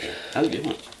right. That was a good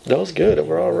one. That was good.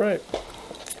 We're all right.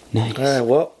 Nice. All right,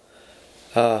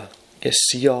 well, guess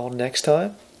see y'all next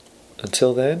time.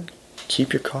 Until then,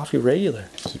 keep your coffee regular.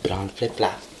 Keep it on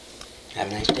flip-flop. Have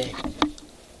a nice day.